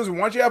going to fight Usman.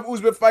 Why don't you have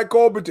Usman fight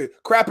Colby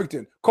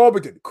Crappington? Colby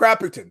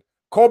Crappington.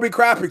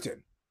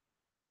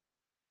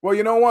 Well,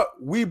 you know what?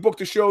 We book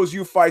the shows.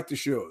 You fight the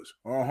shows.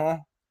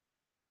 All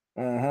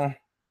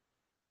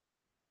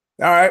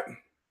right.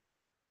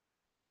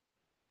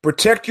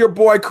 Protect your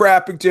boy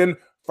Crappington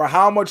for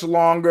how much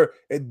longer?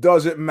 It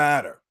doesn't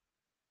matter.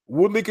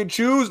 Woodley can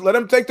choose. Let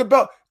him take the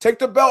belt. Take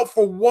the belt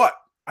for what?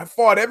 I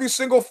fought every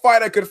single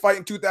fight I could fight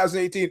in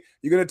 2018.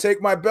 You're going to take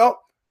my belt?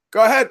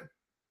 Go ahead.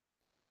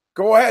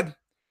 Go ahead.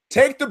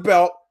 Take the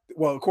belt.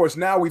 Well, of course,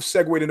 now we've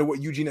segued into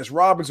what Eugene S.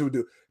 Robinson would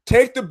do.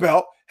 Take the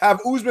belt,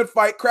 have Usman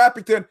fight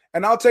Crappington,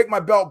 and I'll take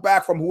my belt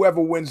back from whoever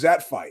wins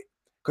that fight,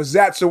 because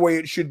that's the way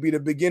it should be to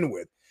begin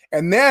with.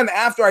 And then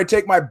after I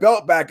take my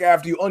belt back,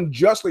 after you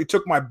unjustly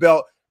took my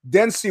belt,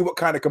 then see what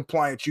kind of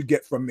compliance you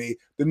get from me,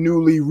 the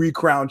newly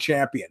recrowned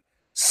champion.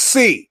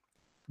 C,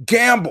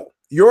 gamble.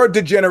 You're a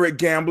degenerate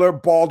gambler,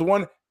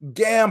 Baldwin.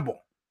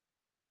 Gamble.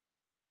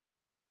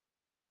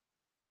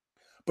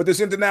 But this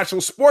international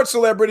sports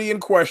celebrity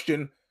in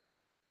question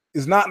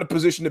is not in a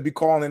position to be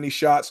calling any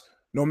shots,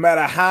 no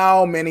matter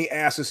how many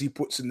asses he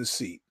puts in the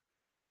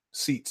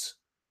seats.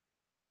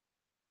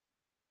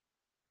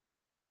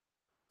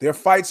 There are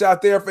fights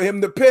out there for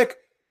him to pick,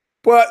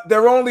 but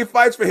they're only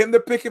fights for him to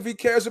pick if he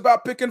cares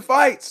about picking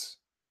fights.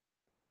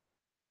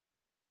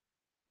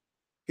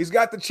 He's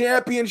got the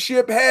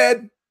championship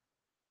head,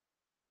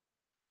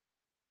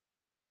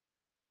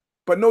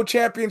 but no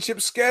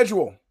championship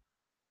schedule.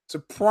 It's a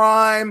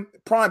prime.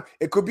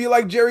 It could be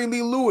like Jerry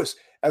Lee Lewis.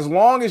 As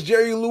long as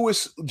Jerry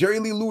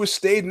Lee Lewis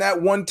stayed in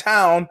that one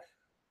town,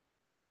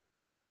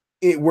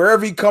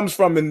 wherever he comes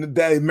from in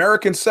the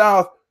American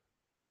South,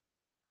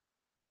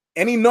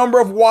 any number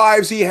of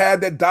wives he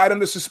had that died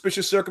under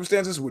suspicious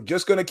circumstances were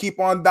just going to keep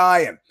on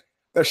dying.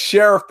 The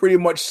sheriff pretty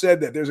much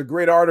said that. There's a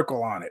great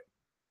article on it.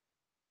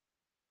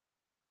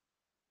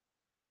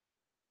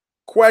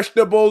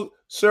 Questionable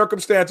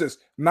circumstances.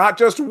 Not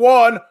just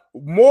one,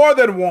 more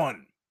than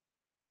one.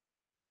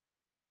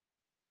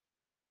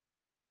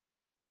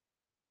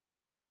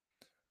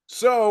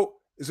 So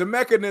there's a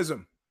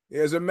mechanism.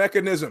 There's a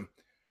mechanism.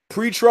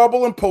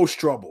 Pre-trouble and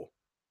post-trouble.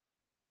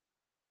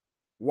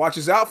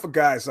 Watches out for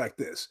guys like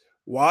this.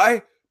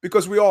 Why?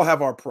 Because we all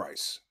have our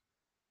price.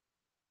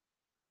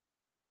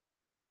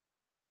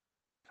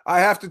 I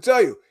have to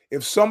tell you,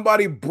 if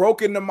somebody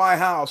broke into my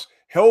house,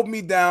 held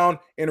me down,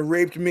 and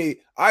raped me,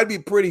 I'd be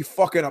pretty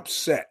fucking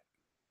upset.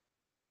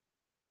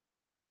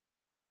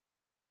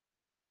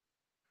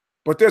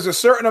 But there's a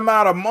certain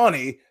amount of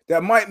money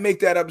that might make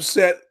that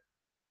upset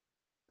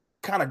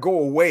kind of go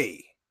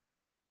away.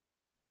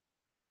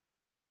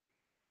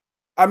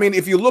 I mean,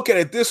 if you look at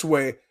it this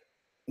way,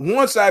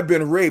 once I've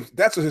been raped,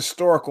 that's a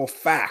historical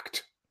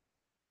fact.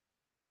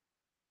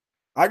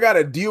 I got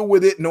to deal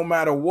with it no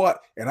matter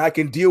what. And I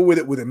can deal with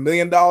it with $1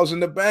 million in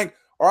the bank,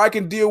 or I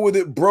can deal with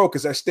it broke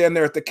as I stand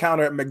there at the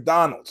counter at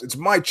McDonald's. It's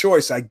my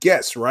choice, I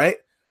guess, right?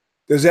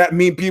 Does that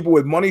mean people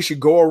with money should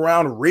go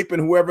around raping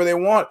whoever they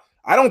want?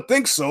 I don't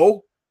think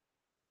so.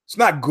 It's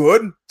not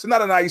good. It's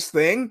not a nice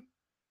thing.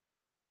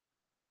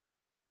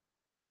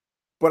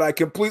 But I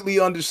completely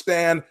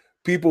understand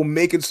people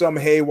making some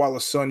hay while the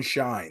sun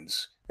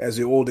shines, as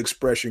the old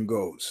expression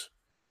goes.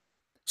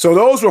 So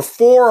those were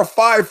 4 or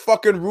 5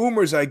 fucking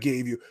rumors I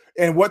gave you.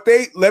 And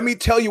let me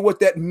tell you what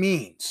that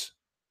means.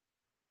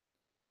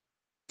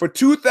 For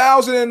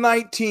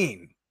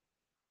 2019,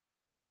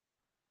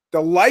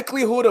 the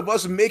likelihood of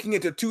us making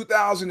it to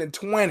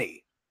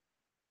 2020,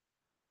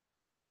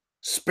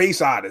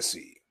 Space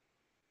Odyssey,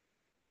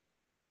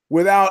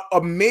 without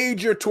a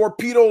major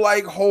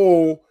torpedo-like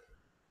hole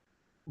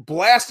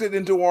blasted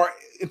into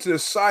the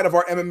side of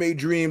our MMA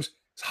dreams,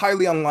 is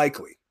highly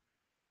unlikely.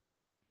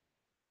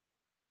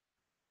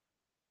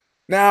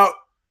 Now,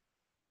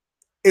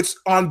 it's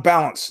on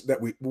balance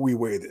that we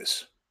weigh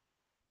this.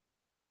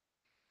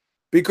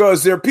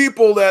 Because there are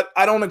people that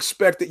I don't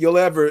expect that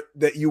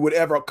you would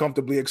ever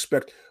comfortably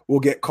expect will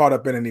get caught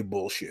up in any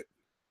bullshit.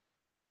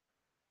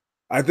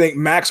 I think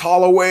Max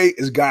Holloway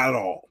has got it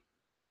all.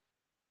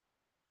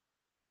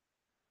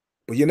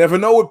 But you never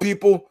know with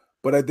people,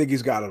 but I think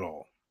he's got it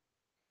all.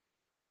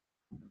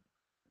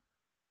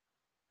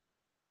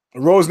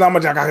 Rose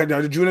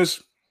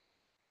Namajunas,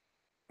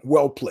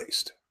 well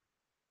placed.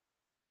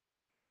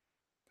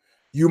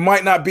 You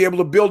might not be able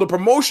to build a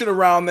promotion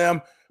around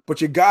them,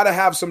 but you got to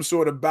have some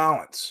sort of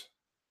balance.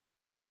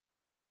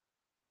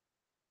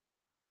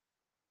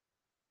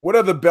 What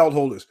are the belt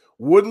holders?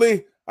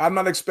 Woodley, I'm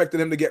not expecting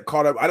him to get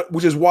caught up,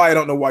 which is why I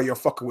don't know why you're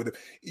fucking with him.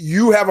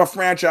 You have a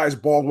franchise,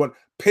 Baldwin.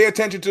 Pay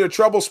attention to the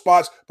trouble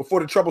spots before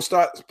the trouble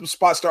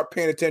spots start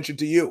paying attention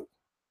to you.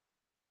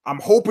 I'm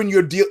hoping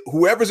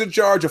whoever's in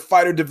charge of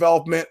fighter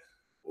development,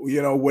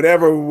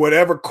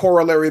 whatever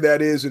corollary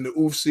that is in the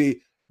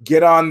UFC,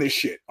 get on this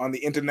shit on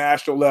the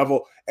international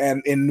level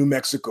and in New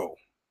Mexico.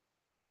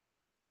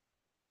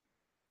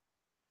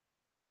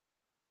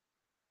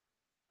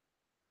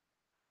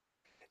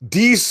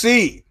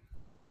 DC.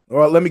 All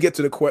right, let me get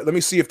to let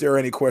me see if there are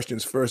any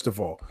questions first of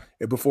all,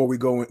 before we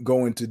go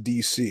into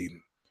DC.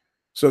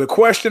 So the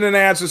question and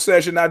answer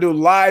session, I do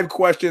live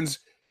questions.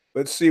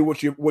 Let's see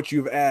what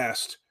you've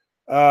asked.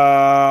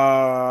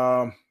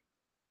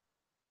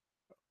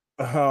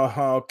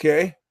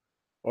 Okay.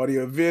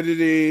 Audio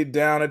avidity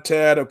down a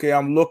tad. Okay,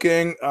 I'm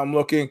looking.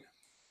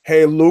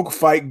 Hey, Luke,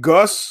 fight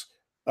Gus.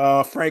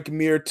 Frank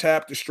Mir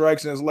tapped the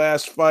strikes in his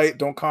last fight.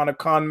 Don't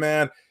con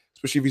man,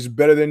 especially if he's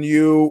better than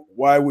you.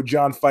 Why would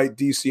John fight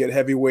DC at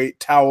heavyweight?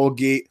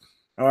 Towelgate.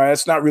 All right,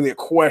 that's not really a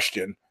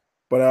question,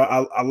 but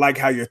I like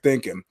how you're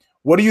thinking.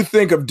 What do you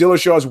think of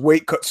Dillashaw's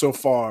weight cut so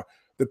far?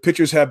 The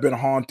pictures have been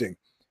haunting.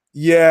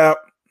 Yeah,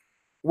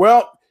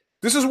 well,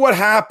 this is what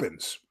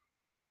happens.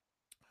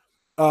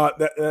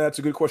 That's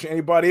a good question.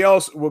 Anybody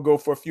else? We'll go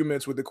for a few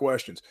minutes with the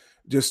questions.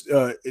 Just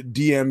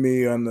DM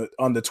me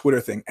on the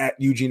Twitter thing at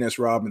Eugene S.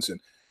 Robinson.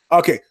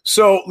 Okay,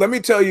 so let me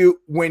tell you,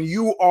 when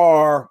you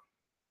are,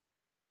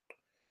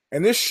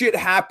 and this shit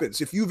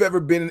happens, if you've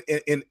ever been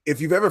if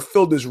you've ever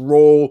filled this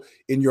role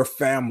in your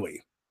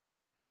family,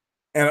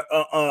 and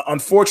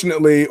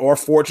unfortunately or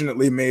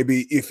fortunately,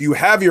 maybe if you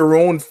have your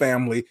own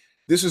family,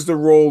 this is the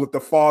role that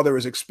the father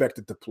is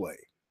expected to play.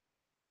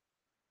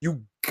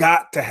 You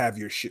got to have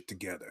your shit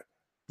together.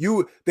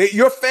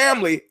 Your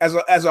family, as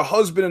a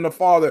husband and a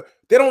father,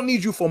 they don't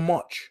need you for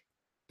much.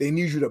 They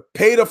need you to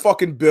pay the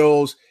fucking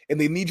bills,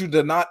 and they need you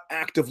to not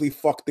actively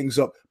fuck things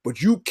up.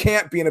 But you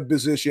can't be in a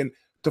position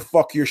to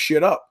fuck your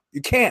shit up.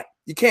 You can't.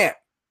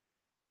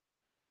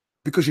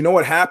 Because you know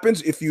what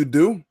happens if you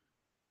do?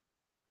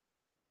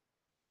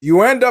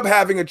 You end up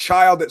having a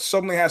child that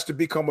suddenly has to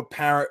become a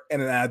parent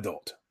and an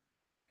adult.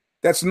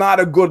 That's not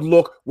a good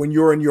look when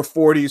you're in your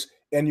 40s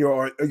and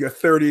your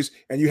 30s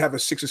and you have a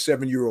 6 or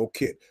 7-year-old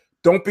kid.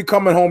 Don't be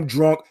coming home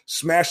drunk,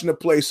 smashing the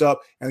place up,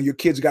 and your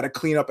kids got to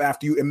clean up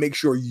after you and make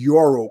sure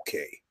you're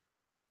okay.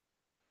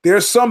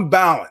 There's some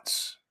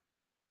balance.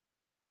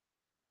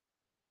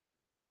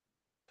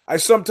 I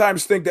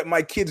sometimes think that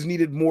my kids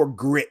needed more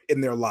grit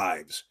in their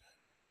lives.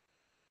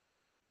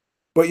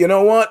 But you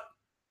know what?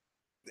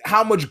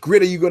 How much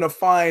grit are you going to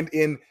find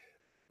in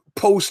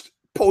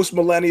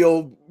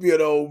post-millennial,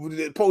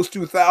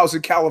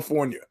 post-2000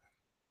 California?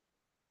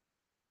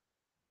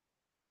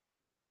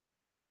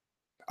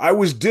 I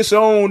was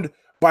disowned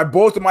by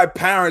both of my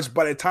parents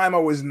by the time I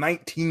was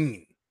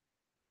 19.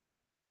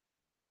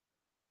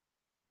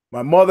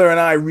 My mother and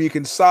I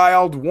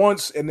reconciled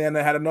once, and then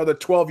I had another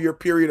 12-year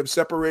period of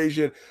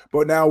separation.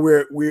 But now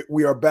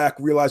we are back,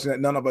 realizing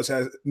that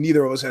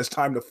neither of us has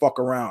time to fuck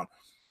around.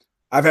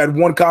 I've had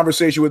one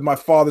conversation with my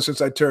father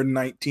since I turned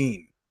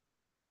 19.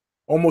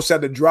 Almost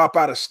had to drop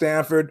out of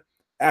Stanford.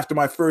 After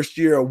my first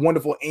year, a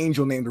wonderful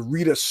angel named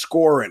Rita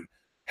Scorin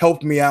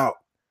helped me out.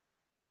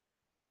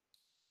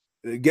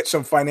 Get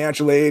some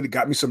financial aid,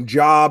 got me some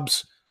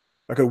jobs.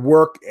 I could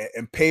work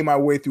and pay my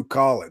way through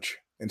college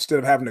instead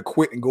of having to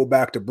quit and go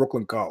back to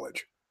Brooklyn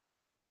College.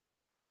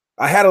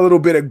 I had a little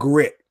bit of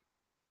grit,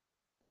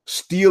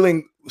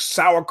 stealing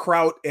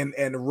sauerkraut and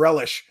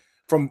relish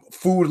from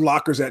food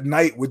lockers at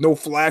night with no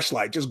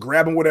flashlight, just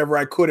grabbing whatever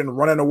I could and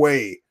running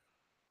away.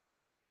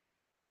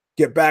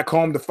 Get back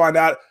home to find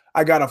out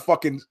I got a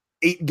fucking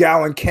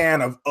 8-gallon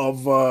can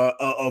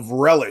of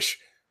relish.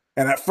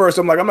 And at first,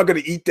 I'm like, I'm not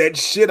going to eat that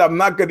shit. I'm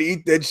fucking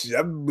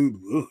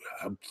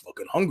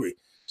hungry.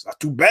 It's not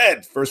too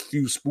bad. First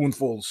few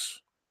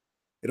spoonfuls.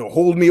 It'll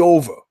hold me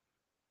over.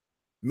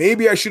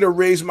 Maybe I should have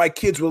raised my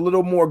kids with a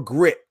little more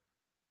grit.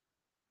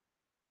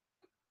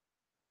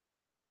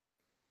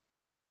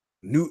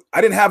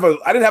 I didn't have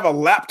a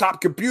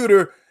laptop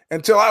computer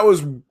until I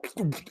was, I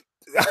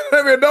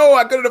don't even know.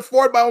 I couldn't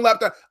afford my own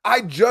laptop.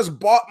 I just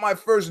bought my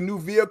first new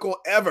vehicle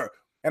ever,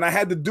 and I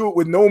had to do it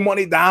with no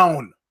money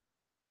down.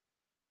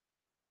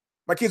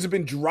 My kids have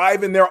been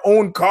driving their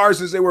own cars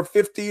since they were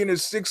 15 and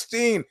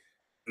 16.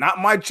 Not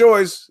my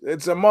choice.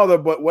 It's a mother,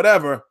 but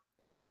whatever.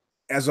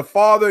 As a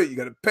father, you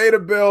got to pay the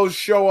bills,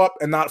 show up,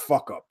 and not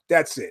fuck up.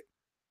 That's it.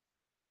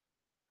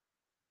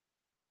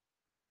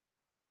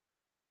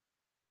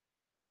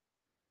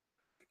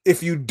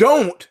 If you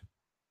don't,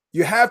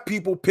 you have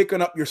people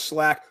picking up your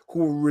slack who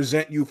will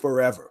resent you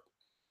forever.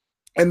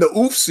 And the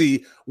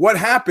UFC, what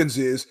happens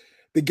is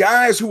the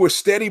guys who are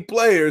steady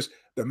players,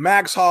 the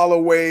Max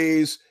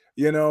Holloways,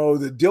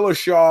 the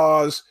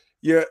Dillashaws,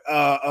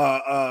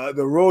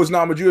 the Rose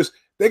Namajunas,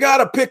 they got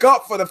to pick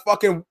up for the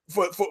fucking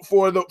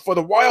for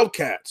the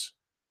Wildcats.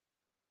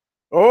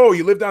 Oh,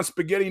 you lived on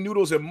spaghetti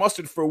noodles and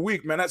mustard for a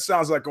week, man. That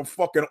sounds like a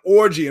fucking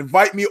orgy.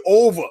 Invite me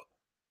over.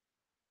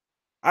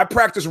 I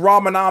practice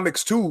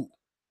ramenamics too.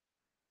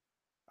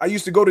 I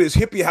used to go to this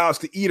hippie house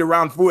to eat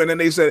around food, and then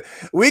they said,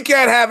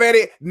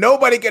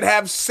 nobody can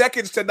have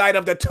seconds tonight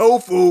of the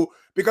tofu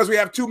because we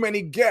have too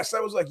many guests. I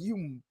was like,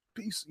 you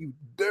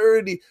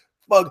dirty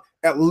fuck.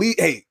 At least,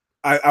 hey,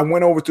 I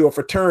went over to a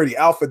fraternity,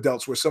 Alpha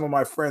Delts, where some of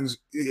my friends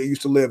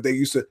used to live. They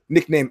used to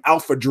nickname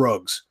Alpha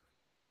Drugs.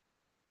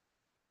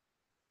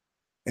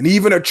 And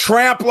even a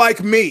tramp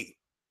like me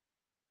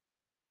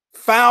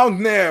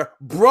found their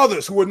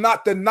brothers who would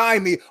not deny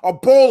me a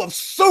bowl of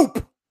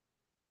soup.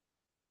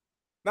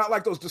 Not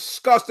like those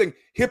disgusting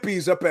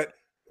hippies up at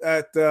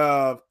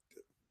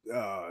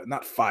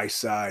not Phi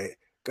Psi,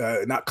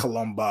 not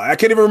Columbi. I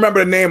can't even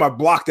remember the name. I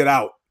blocked it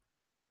out.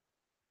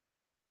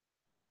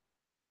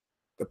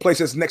 The place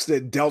that's next to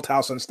the Delt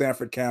House on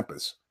Stanford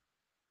campus.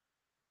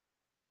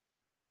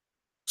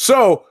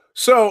 So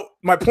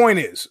my point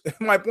is,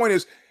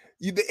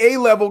 the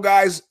A-level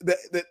guys,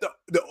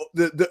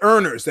 the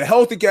earners, the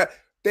healthy guys,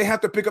 they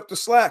have to pick up the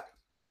slack.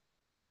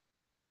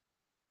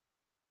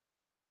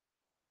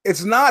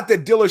 It's not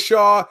that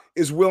Dillashaw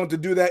is willing to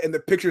do that and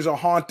the pictures are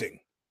haunting.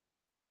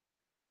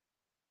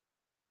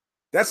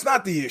 That's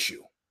not the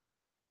issue.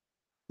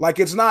 Like,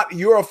 it's not,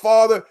 you're a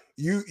father,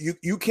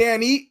 you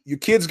can't eat, your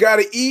kids got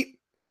to eat,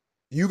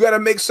 you got to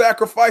make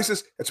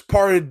sacrifices. It's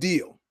part of the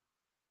deal.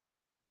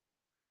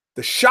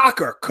 The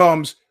shocker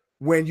comes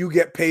when you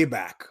get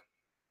payback.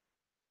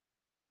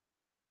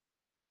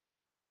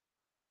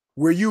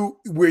 Where you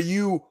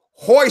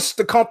hoist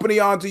the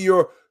company onto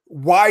your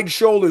wide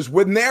shoulders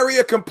with nary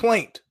a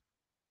complaint.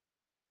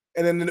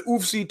 And then the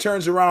UFC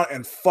turns around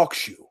and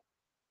fucks you.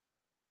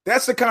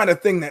 That's the kind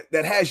of thing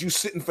that has you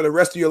sitting for the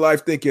rest of your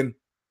life thinking,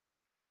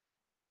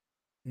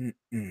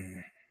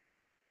 The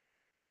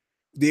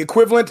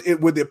equivalent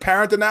with the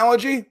parent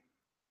analogy,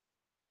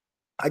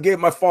 I gave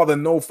my father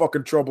no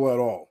fucking trouble at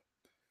all.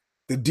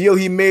 The deal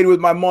he made with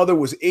my mother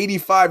was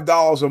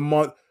 $85 a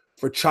month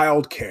for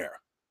child care.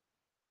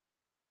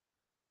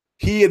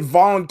 He had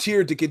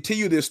volunteered to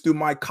continue this through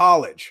my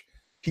college.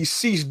 He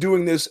ceased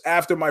doing this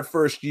after my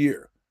first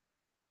year.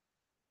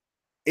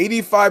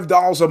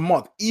 $85 a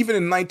month, even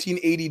in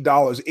 $1980,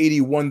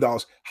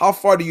 $81. How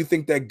far do you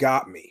think that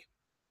got me?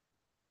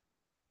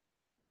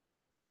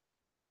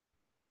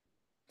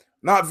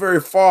 Not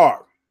very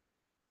far.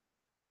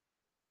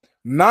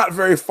 Not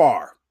very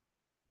far.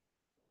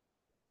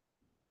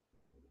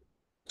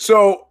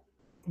 So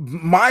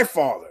my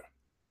father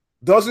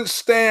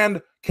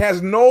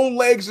has no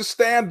legs to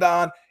stand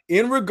on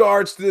in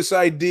regards to this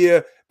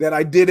idea that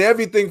I did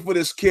everything for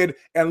this kid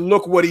and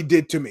look what he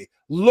did to me.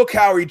 Look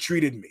how he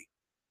treated me.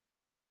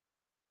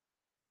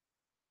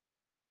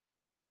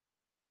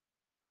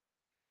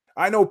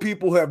 I know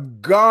people who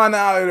have gone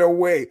out of their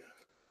way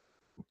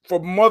for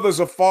mothers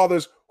or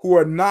fathers who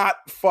are not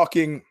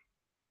fucking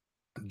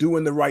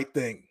doing the right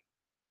thing.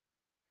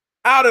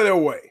 Out of their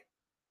way.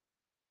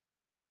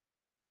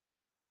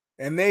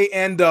 And they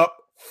end up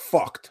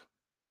fucked.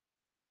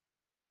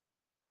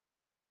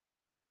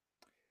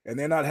 And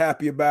they're not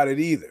happy about it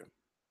either.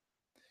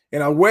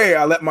 In a way,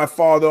 I let my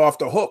father off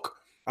the hook.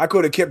 I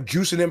could have kept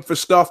juicing him for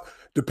stuff.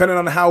 Depending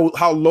on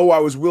how low I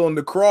was willing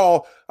to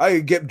crawl, I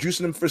could get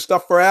juicing him for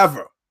stuff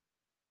forever.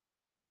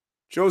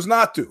 Chose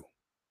not to.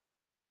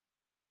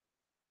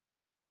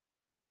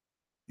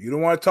 You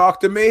don't want to talk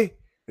to me?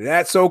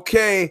 That's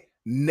okay.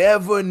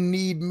 Never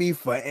need me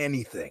for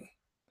anything.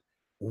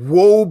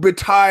 Woe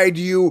betide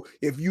you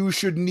if you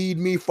should need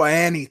me for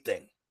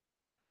anything.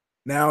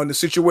 Now, in the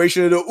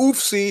situation of the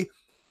UFC,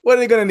 what are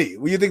they going to need?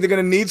 Well, you think they're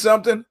going to need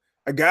something?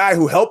 A guy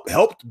who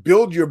helped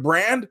build your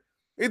brand?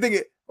 What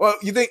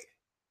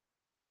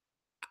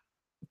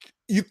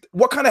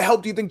kind of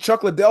help do you think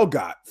Chuck Liddell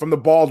got from the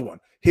bald one?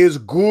 His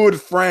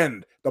good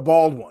friend, the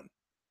bald one.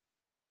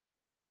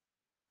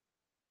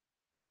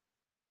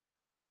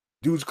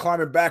 Dude's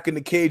climbing back in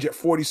the cage at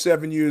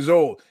 47 years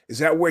old. Is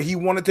that where he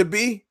wanted to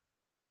be?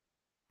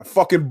 I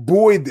fucking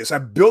buoyed this. I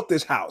built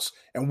this house.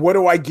 And what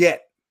do I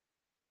get?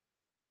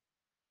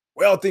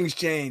 Well, things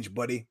change,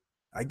 buddy.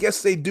 I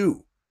guess they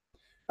do.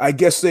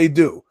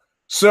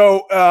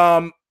 So,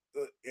 are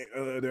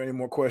there any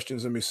more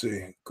questions? Let me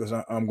see. Because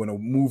I'm going to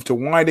move to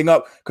winding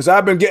up. Because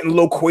I've been getting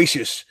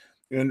loquacious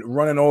and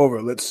running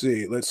over. Let's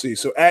see.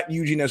 So, at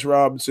Eugene S.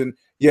 Robinson,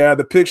 yeah,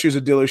 the pictures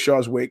of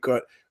Dillashaw's weight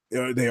cut,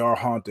 they are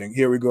haunting.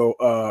 Here we go.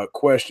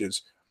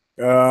 Questions.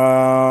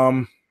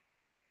 Yeah,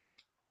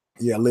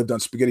 lived on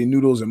spaghetti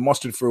noodles and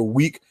mustard for a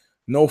week.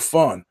 No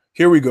fun.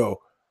 Here we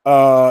go.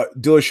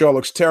 Dillashaw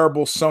looks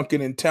terrible,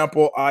 sunken in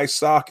temple, eye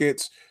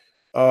sockets.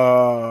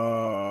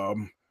 Are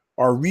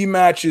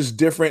rematches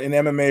different in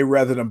MMA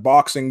rather than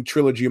boxing?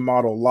 Trilogy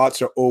model.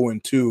 Lots are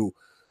 0-2.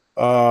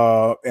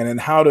 And then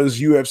how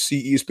does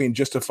UFC ESPN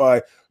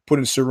justify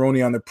putting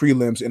Cerrone on the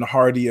prelims and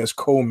Hardy as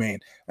co-main?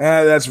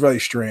 That's very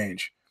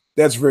strange.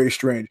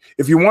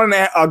 If you want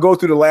to, I'll go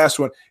through the last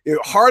one.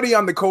 Hardy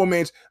on the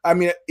co-mains, I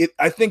mean,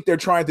 I think they're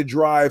trying to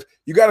drive.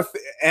 You got to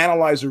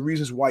analyze the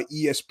reasons why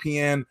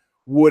ESPN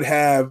would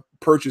have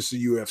purchased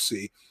the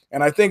UFC.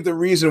 And I think the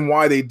reason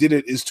why they did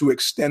it is to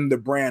extend the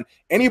brand.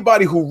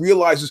 Anybody who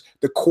realizes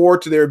the core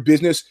to their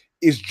business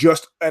is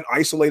just an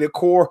isolated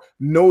core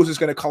knows it's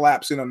going to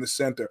collapse in on the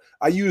center.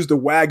 I use the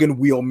wagon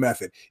wheel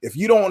method. If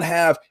you don't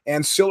have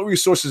ancillary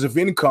sources of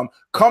income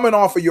coming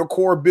off of your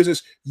core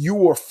business,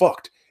 you are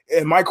fucked.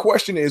 And my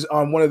question is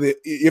on one of the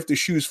if the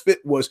shoes fit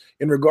was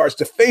in regards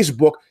to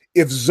Facebook,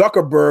 if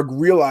Zuckerberg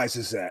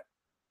realizes that,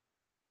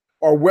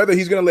 or whether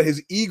he's going to let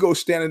his ego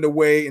stand in the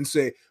way and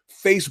say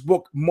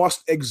Facebook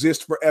must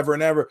exist forever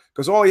and ever,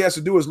 because all he has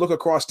to do is look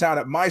across town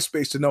at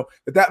MySpace to know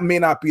that that may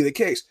not be the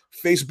case.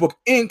 Facebook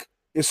Inc.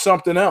 is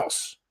something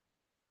else.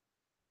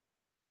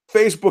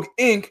 Facebook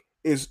Inc.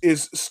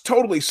 is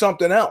totally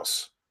something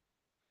else.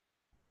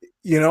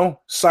 You know,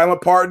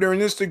 silent partner in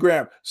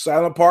Instagram,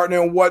 silent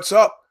partner in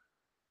WhatsApp,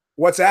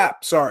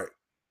 sorry.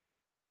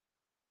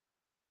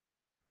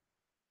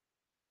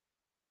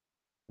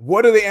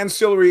 What are the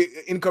ancillary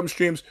income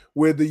streams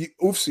with the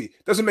UFC?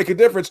 Doesn't make a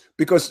difference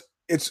because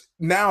it's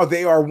now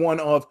they are one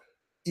of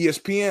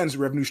ESPN's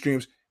revenue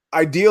streams,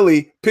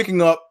 ideally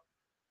picking up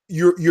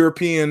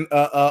European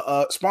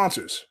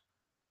sponsors.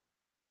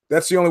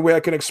 That's the only way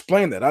I can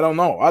explain that. I don't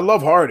know. I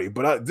love Hardy,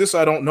 but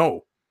I don't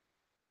know.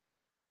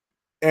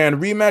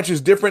 And rematch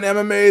is different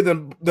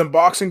MMA than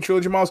boxing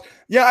trilogy models.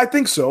 Yeah, I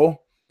think so.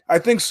 I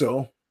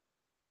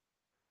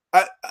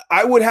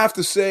would have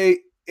to say,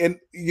 and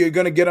you're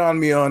going to get on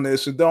me on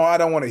this, so I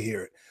don't want to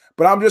hear it.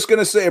 But I'm just going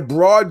to say a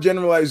broad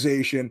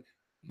generalization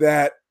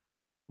that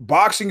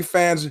boxing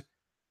fans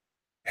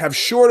have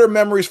shorter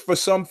memories for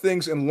some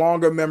things and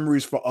longer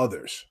memories for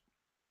others.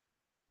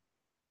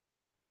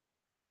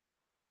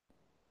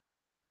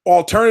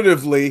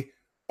 Alternatively,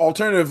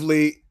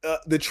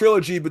 the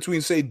trilogy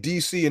between, say,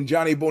 DC and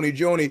Johnny Boney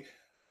Joni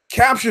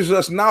captures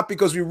us not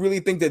because we really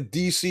think that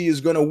DC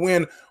is going to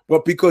win,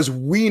 but because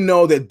we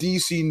know that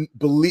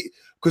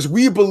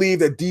we believe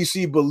that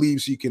DC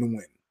believes he can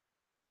win.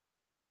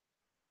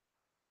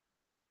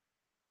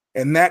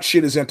 And that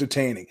shit is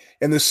entertaining.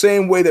 In the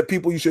same way that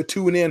people used to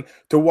tune in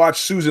to watch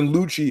Susan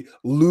Lucci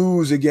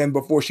lose again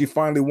before she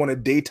finally won a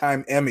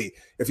daytime Emmy.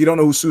 If you don't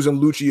know who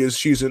Susan Lucci is,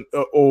 she's an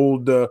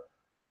old...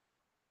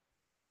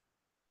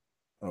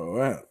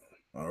 All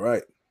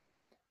right.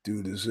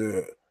 Dude is...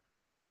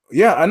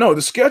 Yeah, I know.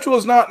 The schedule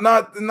is not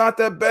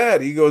that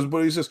bad. He goes,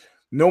 but he says,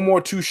 no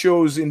more 2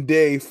 shows in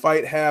day,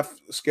 fight half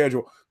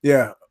schedule.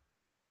 Yeah.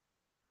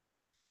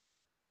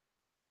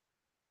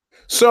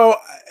 So,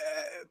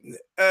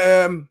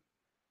 I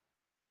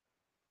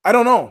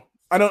don't know.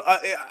 I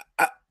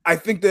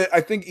think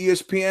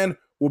ESPN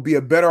will be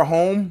a better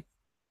home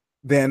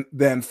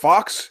than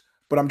Fox,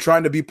 but I'm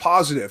trying to be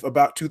positive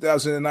about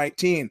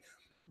 2019.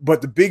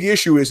 But the big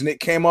issue is, and it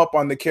came up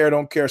on the Care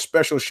Don't Care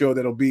special show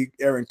that'll be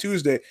airing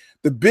Tuesday,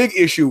 the big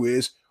issue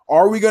is,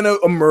 are we going to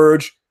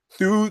emerge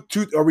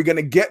are we going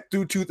to get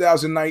through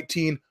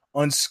 2019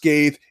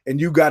 unscathed? And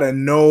you got to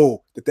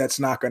know that that's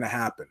not going to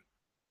happen.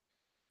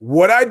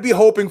 What I'd be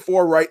hoping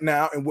for right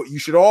now, and what you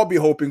should all be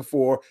hoping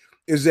for,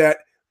 is that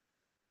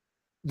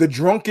the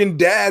drunken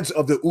dads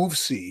of the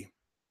UFC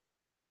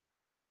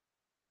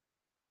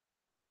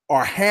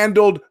are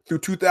handled through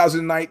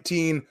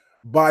 2019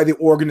 by the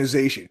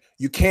organization.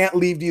 You can't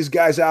leave these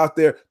guys out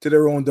there to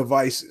their own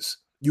devices.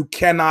 You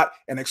cannot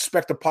and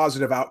expect a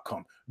positive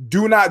outcome.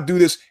 Do not do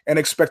this and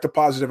expect a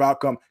positive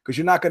outcome because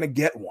you're not going to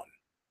get one.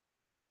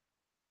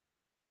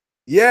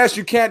 Yes,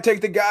 you can't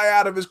take the guy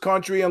out of his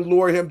country and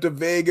lure him to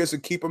Vegas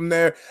and keep him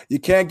there. You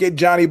can't get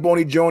Johnny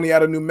Boney Joni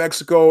out of New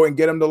Mexico and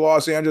get him to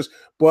Los Angeles.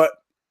 But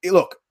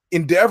look,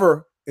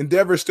 Endeavor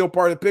is still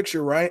part of the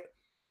picture, right?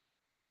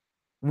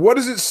 What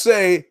does it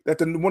say that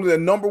one of the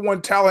number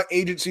one talent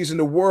agencies in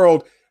the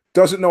world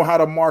doesn't know how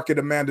to market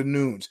Amanda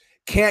Nunes?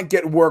 Can't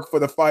get work for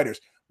the fighters.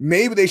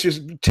 Maybe they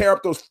should tear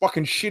up those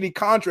fucking shitty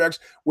contracts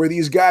where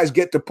these guys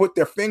get to put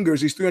their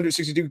fingers, these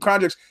 362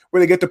 contracts, where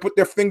they get to put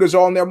their fingers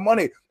all in their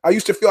money. I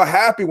used to feel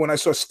happy when I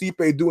saw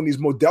Stipe doing these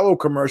Modelo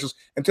commercials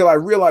until I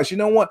realized, you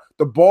know what?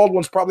 The bald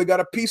one's probably got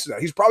a piece of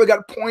that. He's probably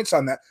got points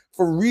on that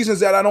for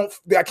reasons that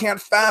I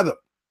can't fathom.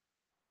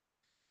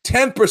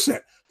 10%,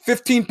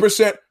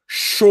 15%,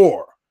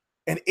 sure.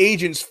 An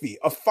agent's fee,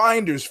 a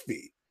finder's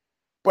fee.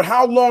 But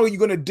how long are you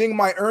going to ding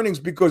my earnings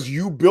because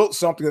you built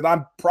something that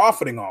I'm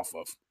profiting off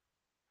of?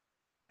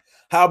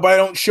 How about I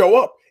don't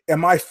show up?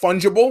 Am I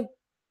fungible?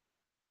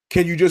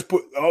 Can you just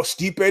put,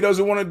 Stipe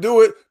doesn't want to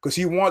do it because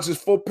he wants his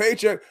full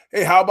paycheck.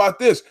 Hey, how about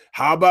this?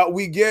 How about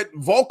we get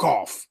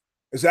Volkov?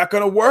 Is that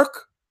going to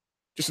work?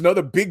 Just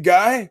another big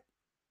guy?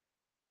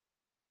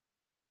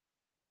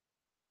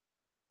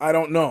 I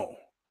don't know.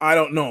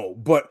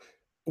 But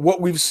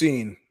what we've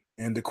seen,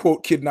 and to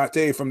quote Kid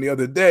Nate from the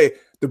other day,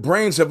 the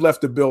brains have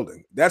left the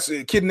building.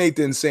 Kid Nate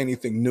didn't say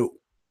anything new.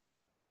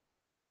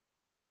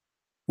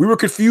 We were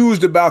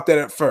confused about that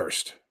at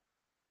first.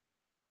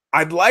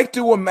 I'd like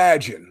to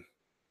imagine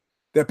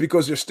that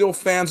because they're still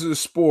fans of the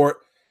sport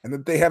and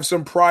that they have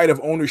some pride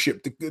of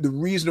ownership, the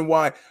reason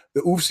why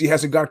the UFC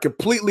hasn't gone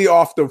completely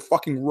off the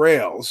fucking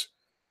rails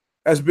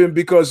has been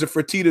because the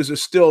Fertittas are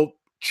still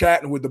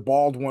chatting with the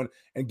bald one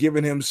and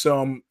giving him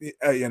some,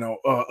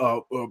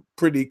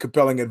 pretty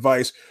compelling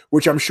advice,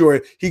 which I'm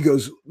sure he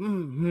goes,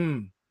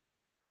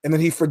 And then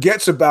he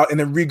forgets about and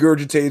then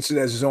regurgitates it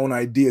as his own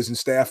ideas in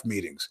staff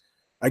meetings.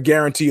 I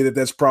guarantee you that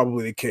that's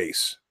probably the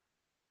case.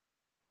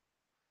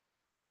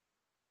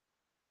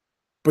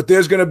 But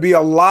there's going to be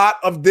a lot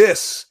of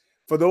this.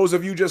 For those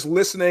of you just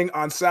listening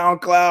on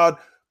SoundCloud,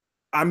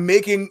 I'm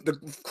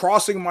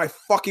crossing my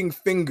fucking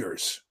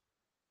fingers.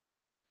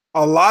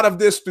 A lot of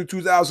this through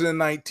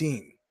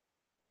 2019.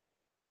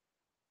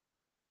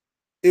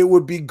 It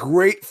would be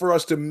great for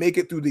us to make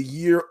it through the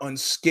year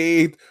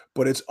unscathed,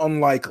 but it's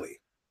unlikely.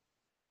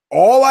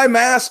 All I'm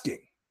asking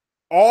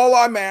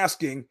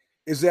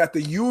is that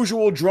the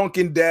usual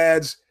drunken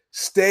dads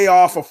stay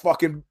off of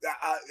fucking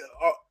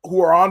who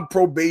are on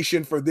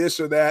probation for this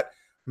or that,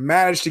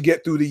 manage to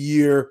get through the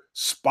year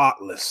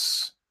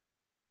spotless.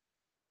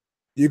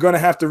 You're going to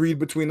have to read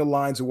between the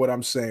lines of what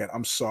I'm saying.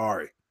 I'm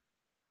sorry.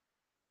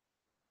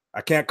 I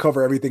can't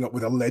cover everything up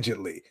with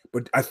allegedly,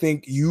 but I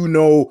think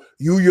you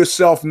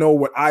yourself know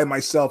what I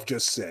myself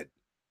just said.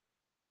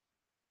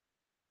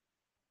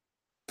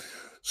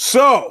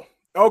 So,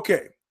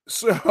 okay.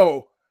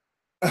 So,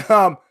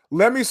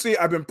 let me see.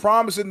 I've been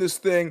promising this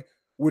thing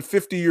with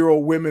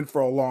 50-year-old women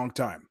for a long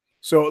time.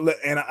 So,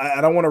 and I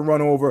don't want to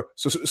run over.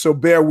 So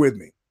bear with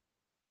me.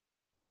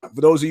 For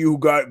those of you who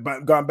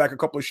gone back a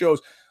couple of shows,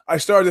 I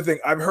started to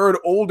think, I've heard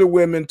older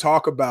women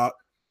talk about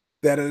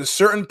that at a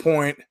certain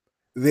point,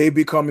 they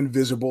become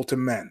invisible to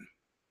men.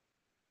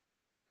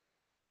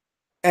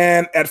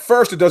 And at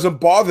first, it doesn't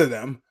bother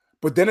them,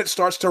 but then it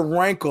starts to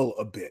rankle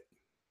a bit.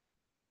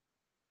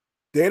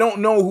 They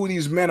don't know who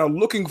these men are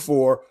looking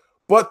for,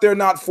 but they're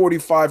not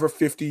 45 or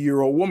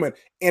 50-year-old women.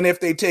 And if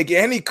they take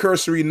any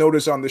cursory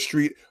notice on the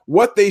street,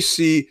 what they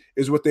see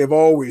is what they've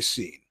always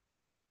seen.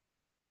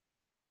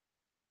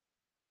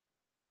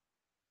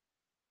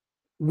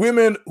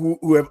 Women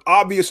who have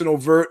obvious and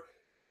overt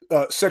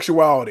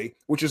sexuality,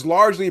 which is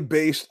largely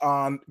based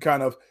on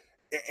kind of,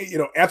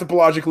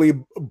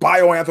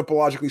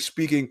 bioanthropologically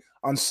speaking,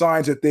 on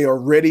signs that they are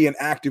ready and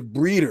active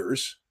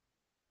breeders,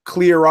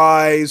 clear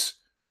eyes,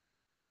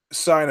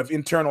 sign of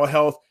internal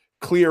health,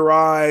 clear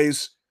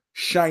eyes,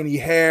 shiny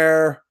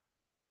hair,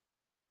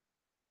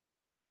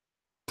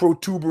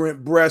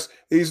 protuberant breasts.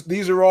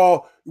 These are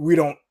all,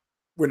 we're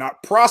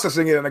not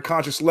processing it on a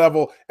conscious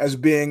level as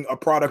being a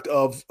product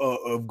of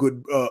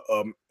good,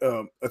 a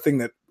thing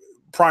that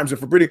primes it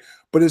for breeding,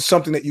 but it's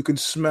something that you can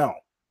smell.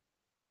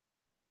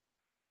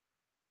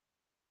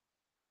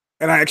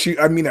 And I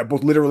mean that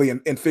both literally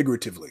and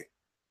figuratively.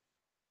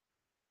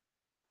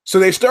 So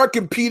they start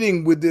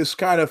competing with this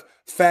kind of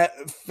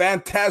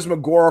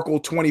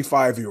phantasmagorical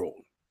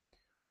 25-year-old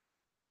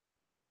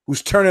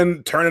who's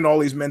turning all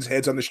these men's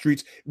heads on the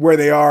streets where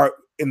they are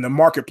in the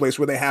marketplace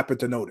where they happen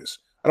to notice.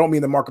 I don't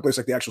mean the marketplace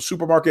like the actual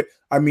supermarket.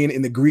 I mean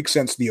in the Greek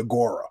sense, the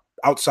agora,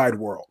 outside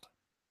world.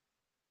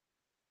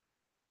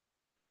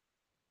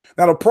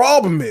 Now, the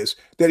problem is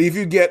that if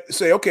you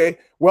say, okay,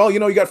 well,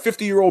 you got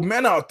 50-year-old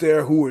men out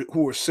there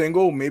who are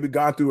single, maybe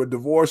gone through a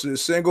divorce and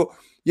is single.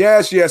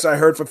 Yes, I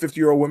heard from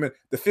 50-year-old women.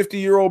 The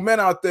 50-year-old men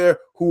out there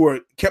who are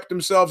kept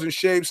themselves in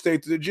shape,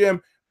 stayed to the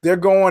gym, they're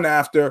going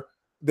after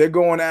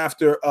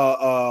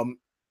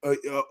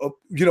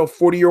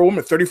 40-year-old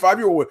women,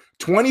 35-year-old women,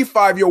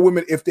 25-year-old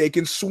women if they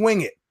can swing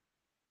it.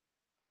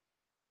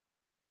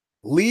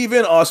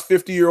 Leaving us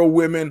 50-year-old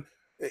women,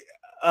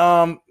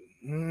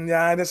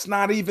 that's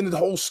not even the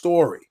whole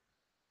story.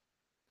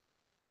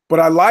 But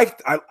I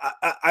like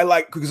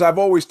because I've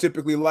always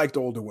typically liked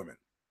older women.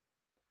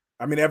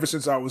 I mean, ever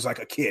since I was like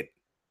a kid,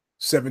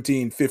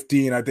 17,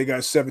 15, I think I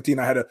was 17,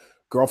 I had a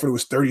girlfriend who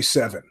was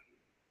 37.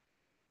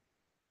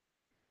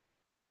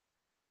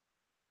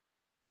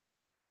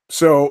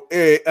 So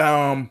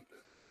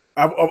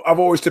I've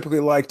always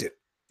typically liked it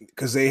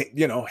because they,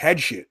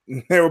 had shit.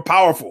 They were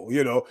powerful,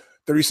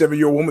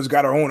 37-year-old woman's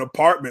got her own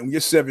apartment. When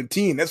you're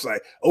 17, that's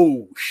like,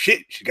 oh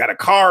shit, she got a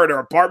car in her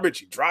apartment.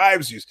 She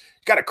drives. She's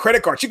got a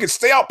credit card. She can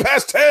stay out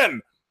past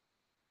 10.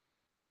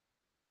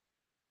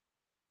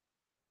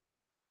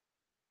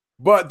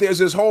 But there's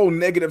this whole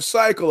negative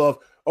cycle of,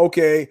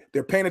 okay,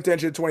 they're paying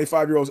attention to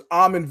 25-year-olds.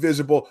 I'm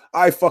invisible.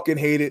 I fucking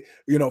hate it.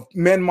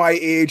 Men my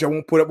age, I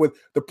won't put up with.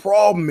 The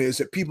problem is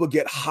that people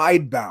get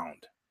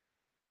hidebound.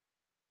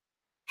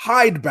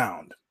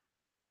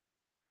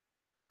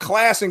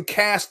 Class and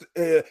caste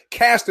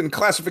and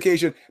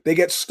classification, they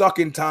get stuck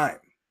in time.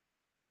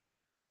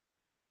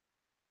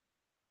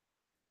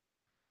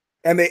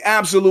 And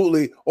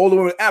older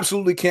women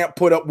absolutely can't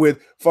put up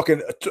with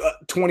fucking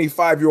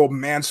 25-year-old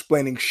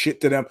mansplaining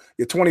shit to them.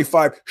 You're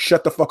 25,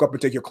 shut the fuck up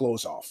and take your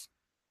clothes off.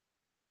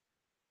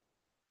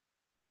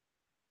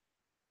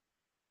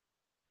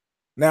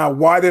 Now,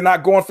 why they're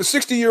not going for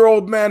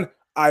 60-year-old men,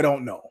 I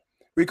don't know.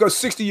 Because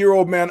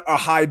 60-year-old men are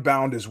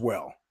hidebound as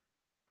well.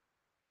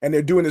 And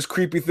they're doing this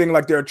creepy thing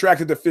like they're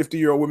attracted to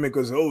 50-year-old women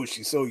because, oh,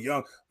 she's so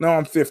young. No,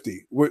 I'm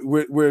 50. We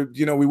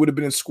would have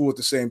been in school at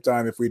the same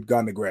time if we'd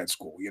gone to grad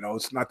school.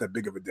 It's not that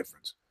big of a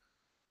difference.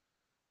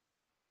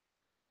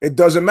 It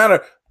doesn't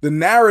matter. The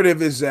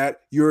narrative is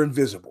that you're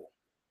invisible.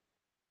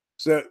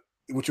 So,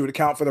 which would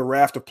account for the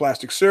raft of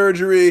plastic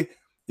surgery.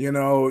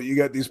 You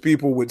got these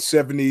people with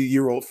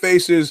 70-year-old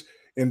faces.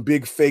 and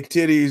big fake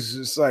titties.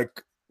 It's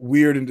like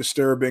weird and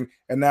disturbing.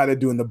 And now they're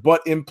doing the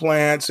butt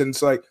implants, and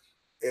it's like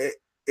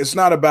it's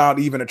not about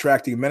even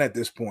attracting men at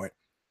this point.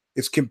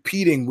 It's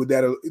competing with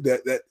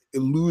that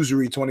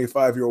illusory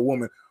 25-year-old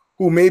woman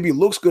who maybe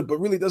looks good but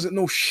really doesn't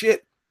know shit.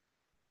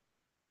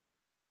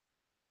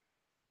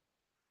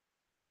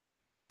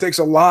 It takes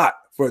a lot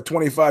for a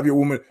 25-year-old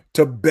woman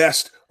to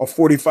best a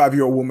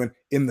 45-year-old woman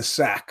in the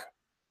sack.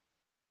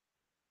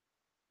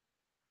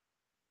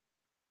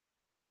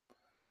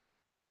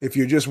 If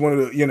you're just one of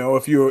the,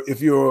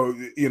 if you're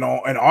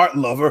an art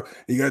lover,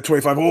 you got a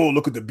 25. Oh,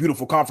 look at the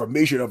beautiful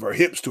conformation of her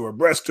hips to her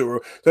breast to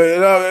her.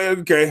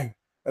 Okay,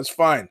 that's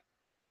fine.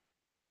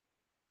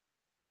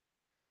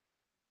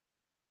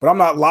 But I'm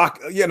not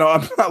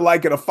I'm not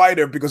liking a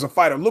fighter because a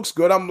fighter looks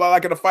good. I'm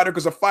liking a fighter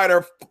because a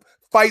fighter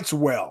fights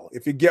well,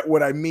 if you get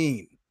what I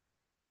mean.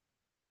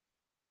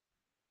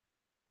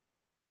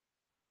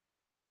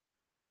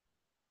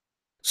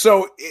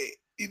 So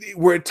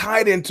we're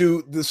tied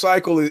into the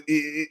cycle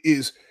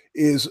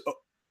is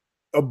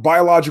a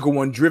biological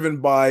one driven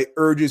by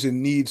urges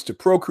and needs to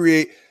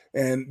procreate,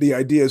 and the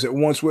idea is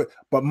that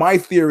but my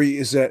theory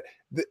is that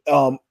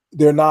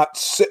they're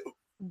not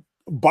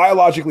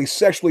biologically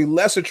sexually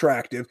less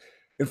attractive.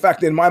 In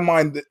fact, in my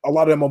mind, a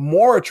lot of them are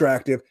more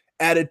attractive.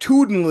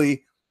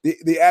 Attitudinally,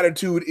 the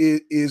attitude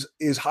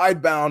is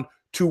hidebound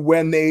to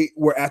when they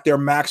were at their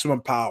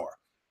maximum power.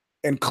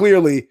 And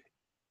clearly,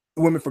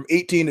 women from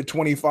 18 to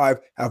 25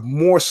 have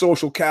more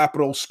social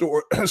capital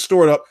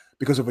stored up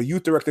because of a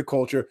youth-directed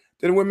culture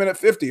than women at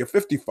 50 or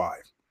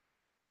 55.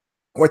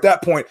 Or at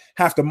that point,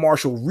 have to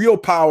marshal real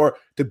power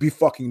to be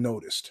fucking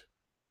noticed.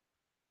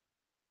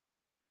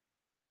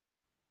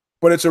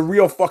 But it's a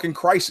real fucking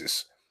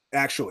crisis,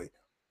 actually.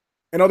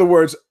 In other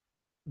words,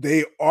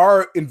 they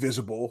are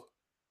invisible.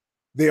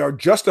 They are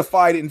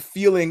justified in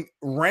feeling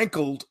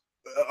rankled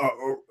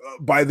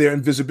by their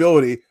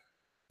invisibility.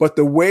 But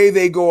the way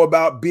they go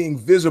about being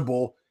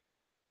visible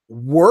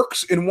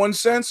works in one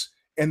sense,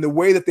 and the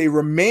way that they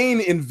remain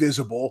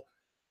invisible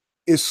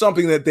is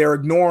something that they're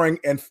ignoring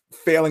and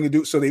failing to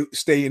do, so they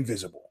stay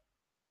invisible.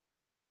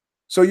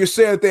 So you're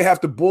saying that they have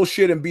to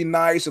bullshit and be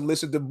nice and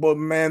listen to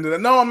man?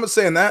 No, I'm not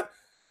saying that.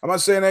 I'm not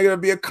saying they're going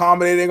to be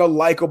accommodating or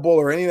likable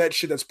or any of that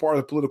shit that's part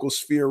of the political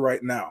sphere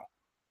right now.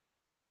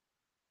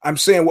 I'm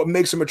saying what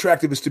makes them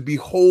attractive is to be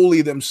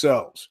wholly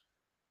themselves.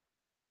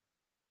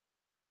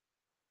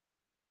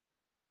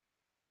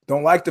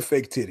 Don't like the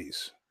fake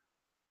titties.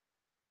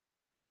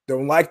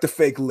 Don't like the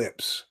fake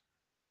lips.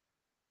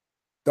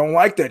 Don't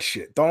like that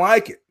shit. Don't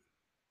like it.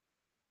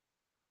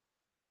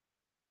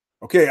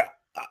 Okay,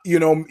 you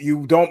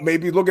don't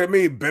maybe look at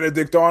me,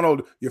 Benedict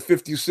Arnold, you're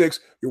 56,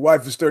 your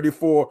wife is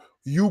 34,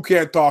 you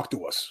can't talk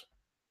to us.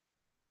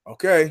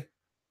 Okay.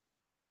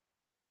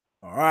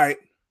 All right.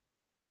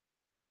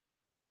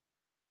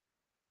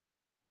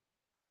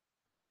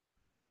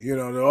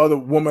 The other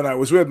woman I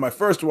was with, my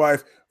first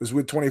wife, was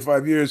with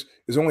 25 years,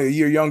 is only a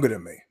year younger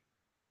than me.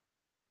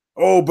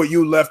 Oh, but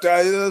you left.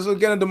 Let's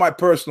get into my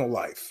personal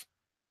life.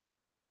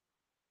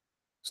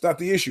 It's not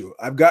the issue.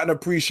 I've got an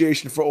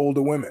appreciation for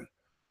older women.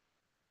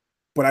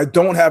 But I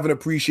don't have an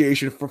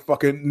appreciation for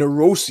fucking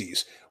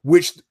neuroses,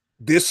 which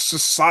this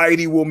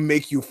society will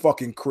make you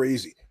fucking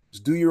crazy.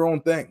 Just do your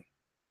own thing.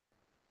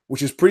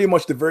 Which is pretty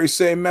much the very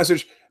same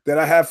message that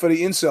I have for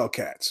the incel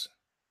cats.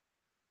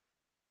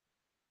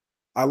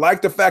 I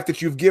like the fact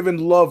that you've given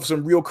love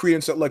some real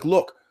credence that, like,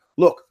 look,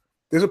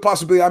 there's a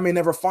possibility I may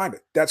never find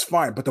it. That's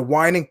fine. But the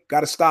whining, got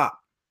to stop.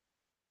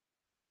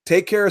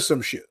 Take care of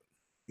some shit.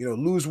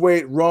 Lose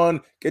weight,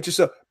 run, get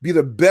yourself, be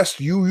the best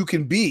you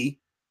can be.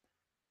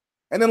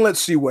 And then let's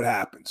see what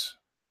happens.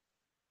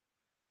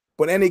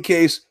 But in any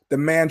case, the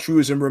man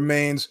truism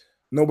remains.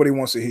 Nobody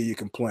wants to hear you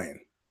complain.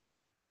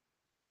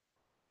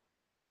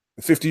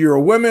 The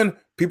 50-year-old women,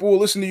 people will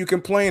listen to you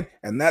complain,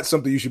 and that's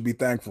something you should be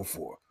thankful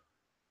for.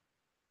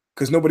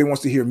 Because nobody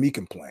wants to hear me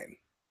complain.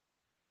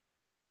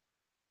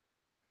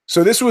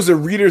 So this was a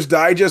Reader's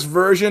Digest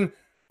version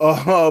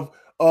of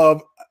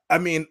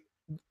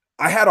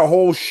I had a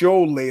whole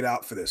show laid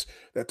out for this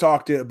that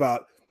talked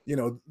about,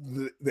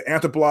 the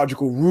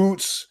anthropological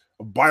roots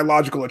of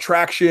biological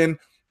attraction,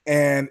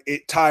 and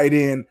it tied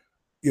in,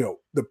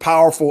 the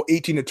powerful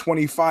 18 to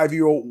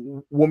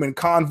 25-year-old woman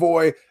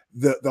convoy,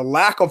 the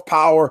lack of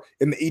power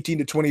in the 18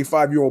 to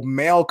 25-year-old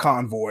male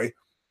convoy,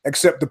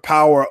 except the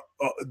power,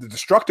 the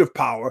destructive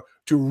power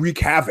to wreak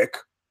havoc.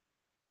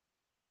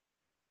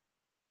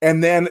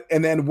 And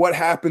then what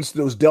happens to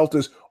those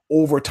deltas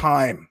over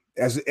time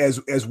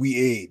as we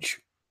age.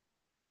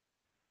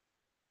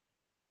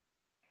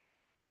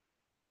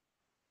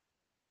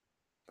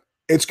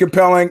 It's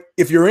compelling.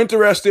 If you're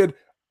interested,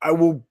 I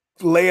will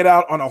lay it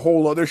out on a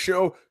whole other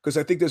show, because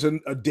I think there's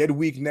a dead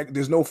week.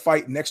 There's no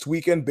fight next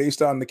weekend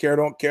based on the Care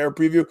Don't Care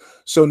preview.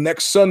 So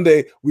next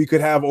Sunday, we could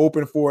have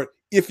open for it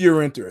if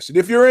you're interested.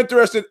 If you're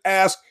interested,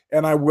 ask,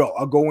 and I will.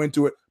 I'll go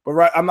into it.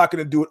 But I'm not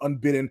going to do it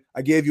unbidden.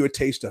 I gave you a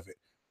taste of it.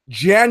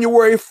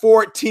 January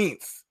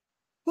 14th.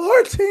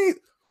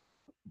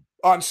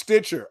 On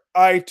Stitcher,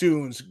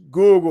 iTunes,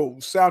 Google,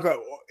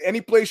 SoundCloud,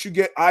 any place you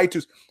get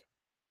iTunes.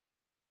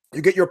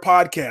 You get your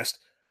podcast.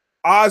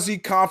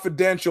 Ozzy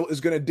Confidential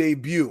is going to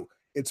debut.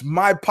 It's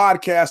my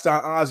podcast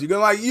on Ozzy. You're going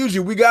to like,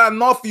 usually we got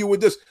enough for you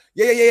with this.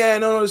 Yeah.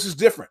 No, this is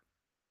different.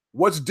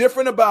 What's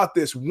different about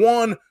this?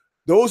 One,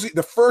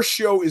 the first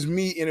show is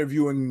me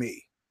interviewing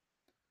me.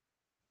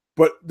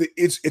 But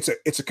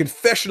it's a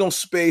confessional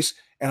space,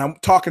 and I'm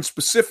talking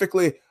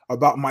specifically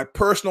about my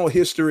personal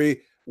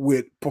history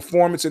with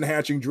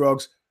performance-enhancing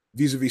drugs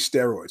vis-a-vis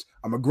steroids.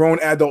 I'm a grown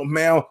adult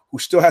male who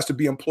still has to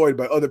be employed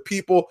by other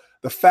people.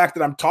 The fact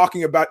that I'm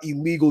talking about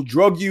illegal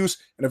drug use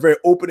in a very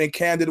open and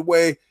candid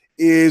way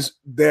is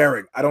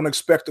daring. I don't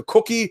expect a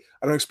cookie.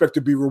 I don't expect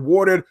to be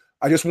rewarded.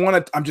 I'm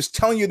just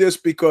telling you this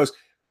because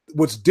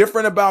what's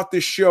different about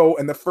this show,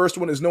 and the first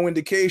one is no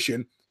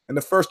indication, and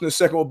the first and the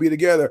second will be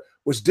together.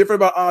 What's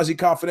different about Ozzy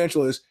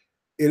Confidential is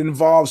it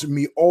involves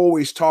me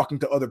always talking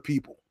to other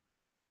people.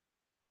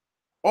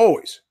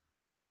 Always.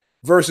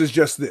 Versus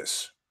just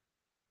this.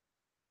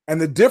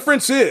 And the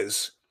difference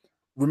is,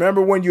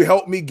 remember when you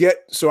helped me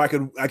so I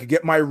could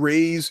get my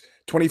raise,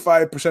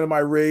 25% of my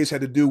raise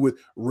had to do with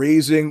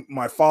raising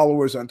my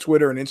followers on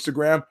Twitter and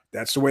Instagram.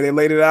 That's the way they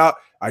laid it out.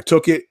 I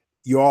took it.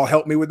 You all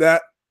helped me with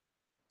that.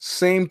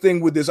 Same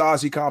thing with this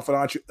Ozzy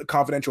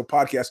Confidential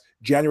podcast,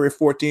 January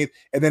 14th,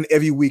 and then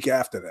every week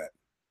after that.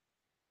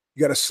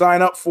 You got to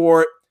sign up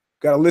for it,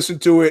 got to listen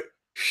to it,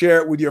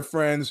 share it with your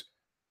friends.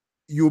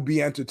 You'll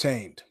be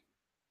entertained.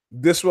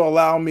 This will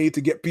allow me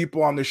to get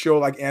people on the show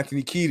like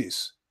Anthony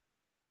Kiedis.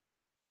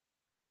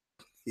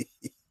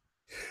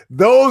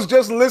 Those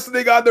just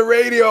listening on the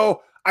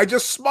radio, I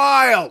just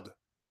smiled.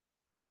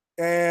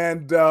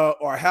 And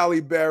or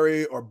Halle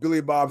Berry or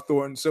Billy Bob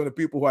Thornton, some of the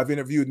people who I've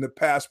interviewed in the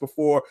past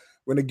before,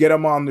 we're going to get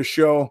them on the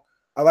show.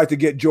 I like to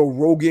get Joe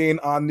Rogan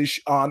on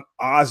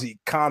Ozzy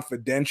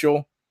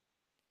Confidential.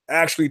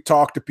 Actually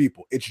talk to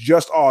people. It's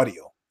just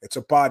audio. It's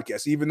a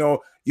podcast. Even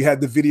though you had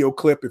the video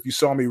clip, if you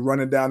saw me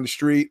running down the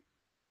street,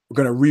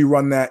 we're going to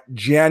rerun that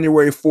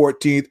January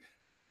 14th.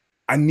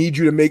 I need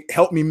you to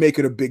help me make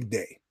it a big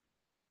day.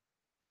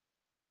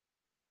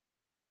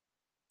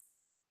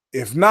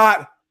 If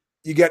not,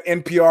 you get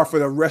NPR for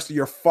the rest of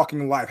your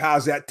fucking life.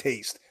 How's that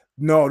taste?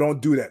 No,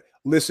 don't do that.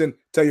 Listen,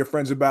 tell your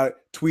friends about it,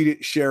 tweet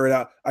it, share it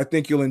out. I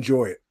think you'll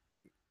enjoy it.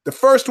 The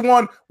first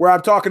one where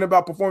I'm talking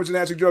about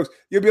performance-enhancing drugs,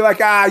 you'll be like,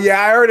 yeah,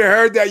 I already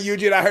heard that,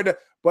 Eugene. I heard that.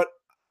 But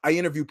I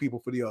interview people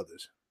for the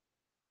others.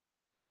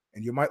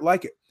 And you might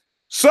like it.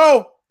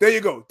 So, there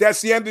you go.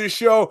 That's the end of the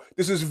show.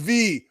 This is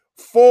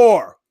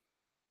V.47.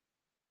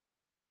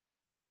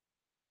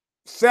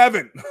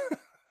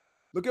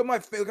 Look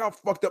how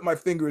fucked up my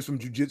finger is from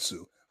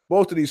jiu-jitsu.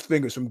 Both of these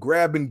fingers from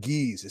grabbing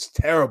gis. It's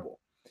terrible.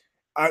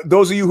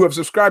 Those of you who have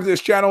subscribed to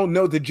this channel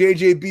know the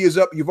JJB is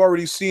up. You've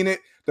already seen it.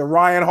 The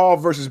Ryan Hall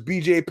versus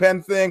BJ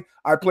Penn thing.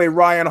 I play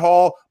Ryan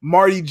Hall.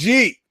 Marty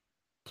G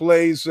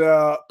plays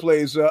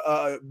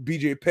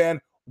BJ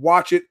Penn.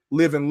 Watch it,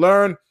 live and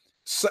learn.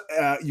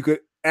 You could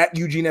at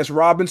Eugene S.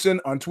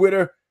 Robinson on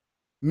Twitter.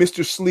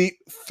 Mr. Sleep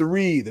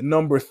 3, the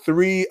number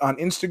 3 on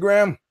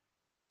Instagram.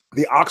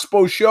 The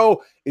Oxbow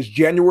show is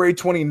January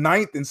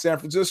 29th in San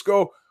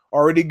Francisco.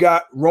 Already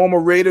got Roma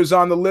Raiders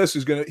on the list.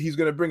 He's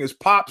gonna bring his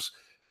pops.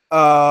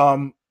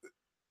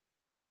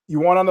 You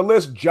want on the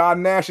list?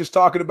 John Nash is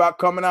talking about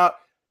coming out.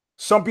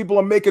 Some people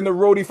are making the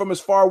roadie from as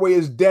far away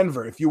as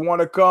Denver. If you want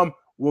to come,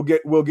 we'll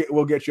get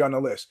you on the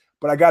list.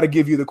 But I got to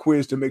give you the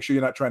quiz to make sure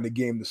you're not trying to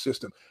game the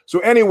system. So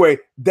anyway,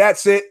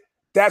 that's it.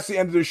 That's the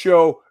end of the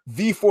show.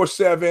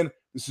 V.47.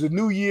 This is a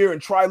new year in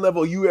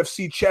tri-level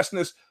UFC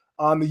chessness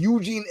on the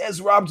Eugene S.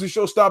 Robinson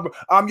Show. Stomper.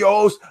 I'm your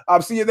host.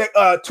 I'll see you next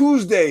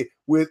Tuesday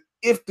with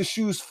If the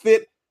Shoes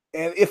Fit,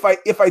 and if I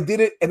did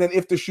it, and then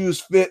If the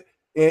Shoes Fit.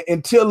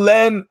 Until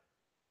then,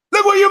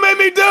 look what you made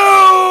me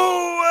do!